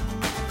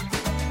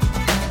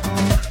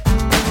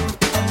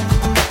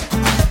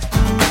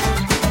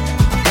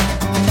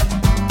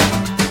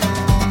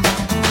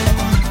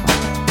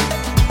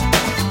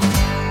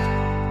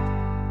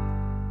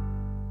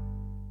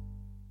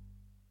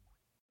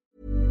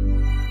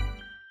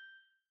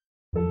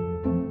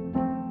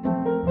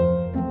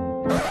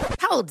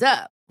 Hold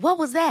up. What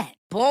was that?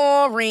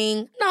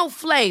 Boring. No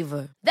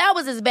flavor. That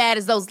was as bad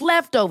as those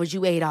leftovers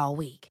you ate all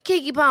week.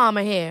 Keke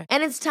Palmer here,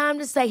 and it's time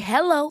to say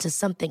hello to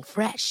something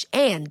fresh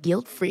and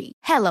guilt-free.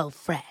 Hello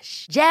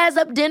Fresh. Jazz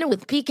up dinner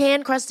with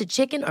pecan-crusted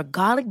chicken or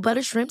garlic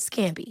butter shrimp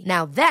scampi.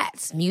 Now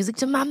that's music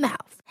to my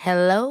mouth.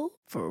 Hello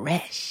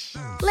Fresh.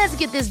 Let's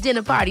get this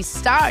dinner party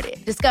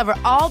started. Discover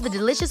all the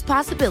delicious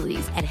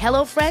possibilities at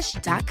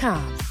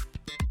hellofresh.com.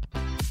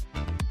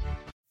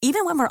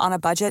 Even when we're on a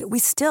budget, we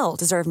still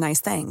deserve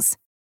nice things.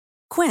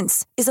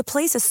 Quince is a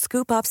place to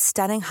scoop up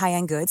stunning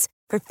high-end goods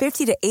for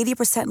 50 to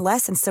 80%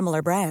 less than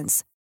similar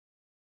brands.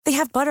 They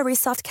have buttery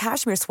soft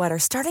cashmere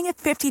sweaters starting at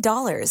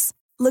 $50,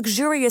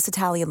 luxurious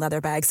Italian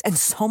leather bags, and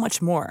so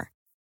much more.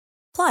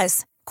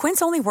 Plus,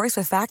 Quince only works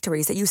with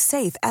factories that use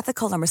safe,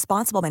 ethical, and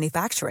responsible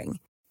manufacturing.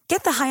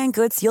 Get the high-end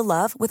goods you'll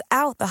love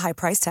without the high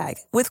price tag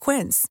with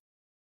Quince.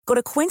 Go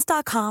to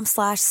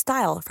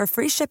quince.com/style for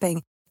free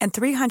shipping and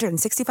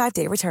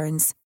 365-day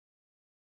returns.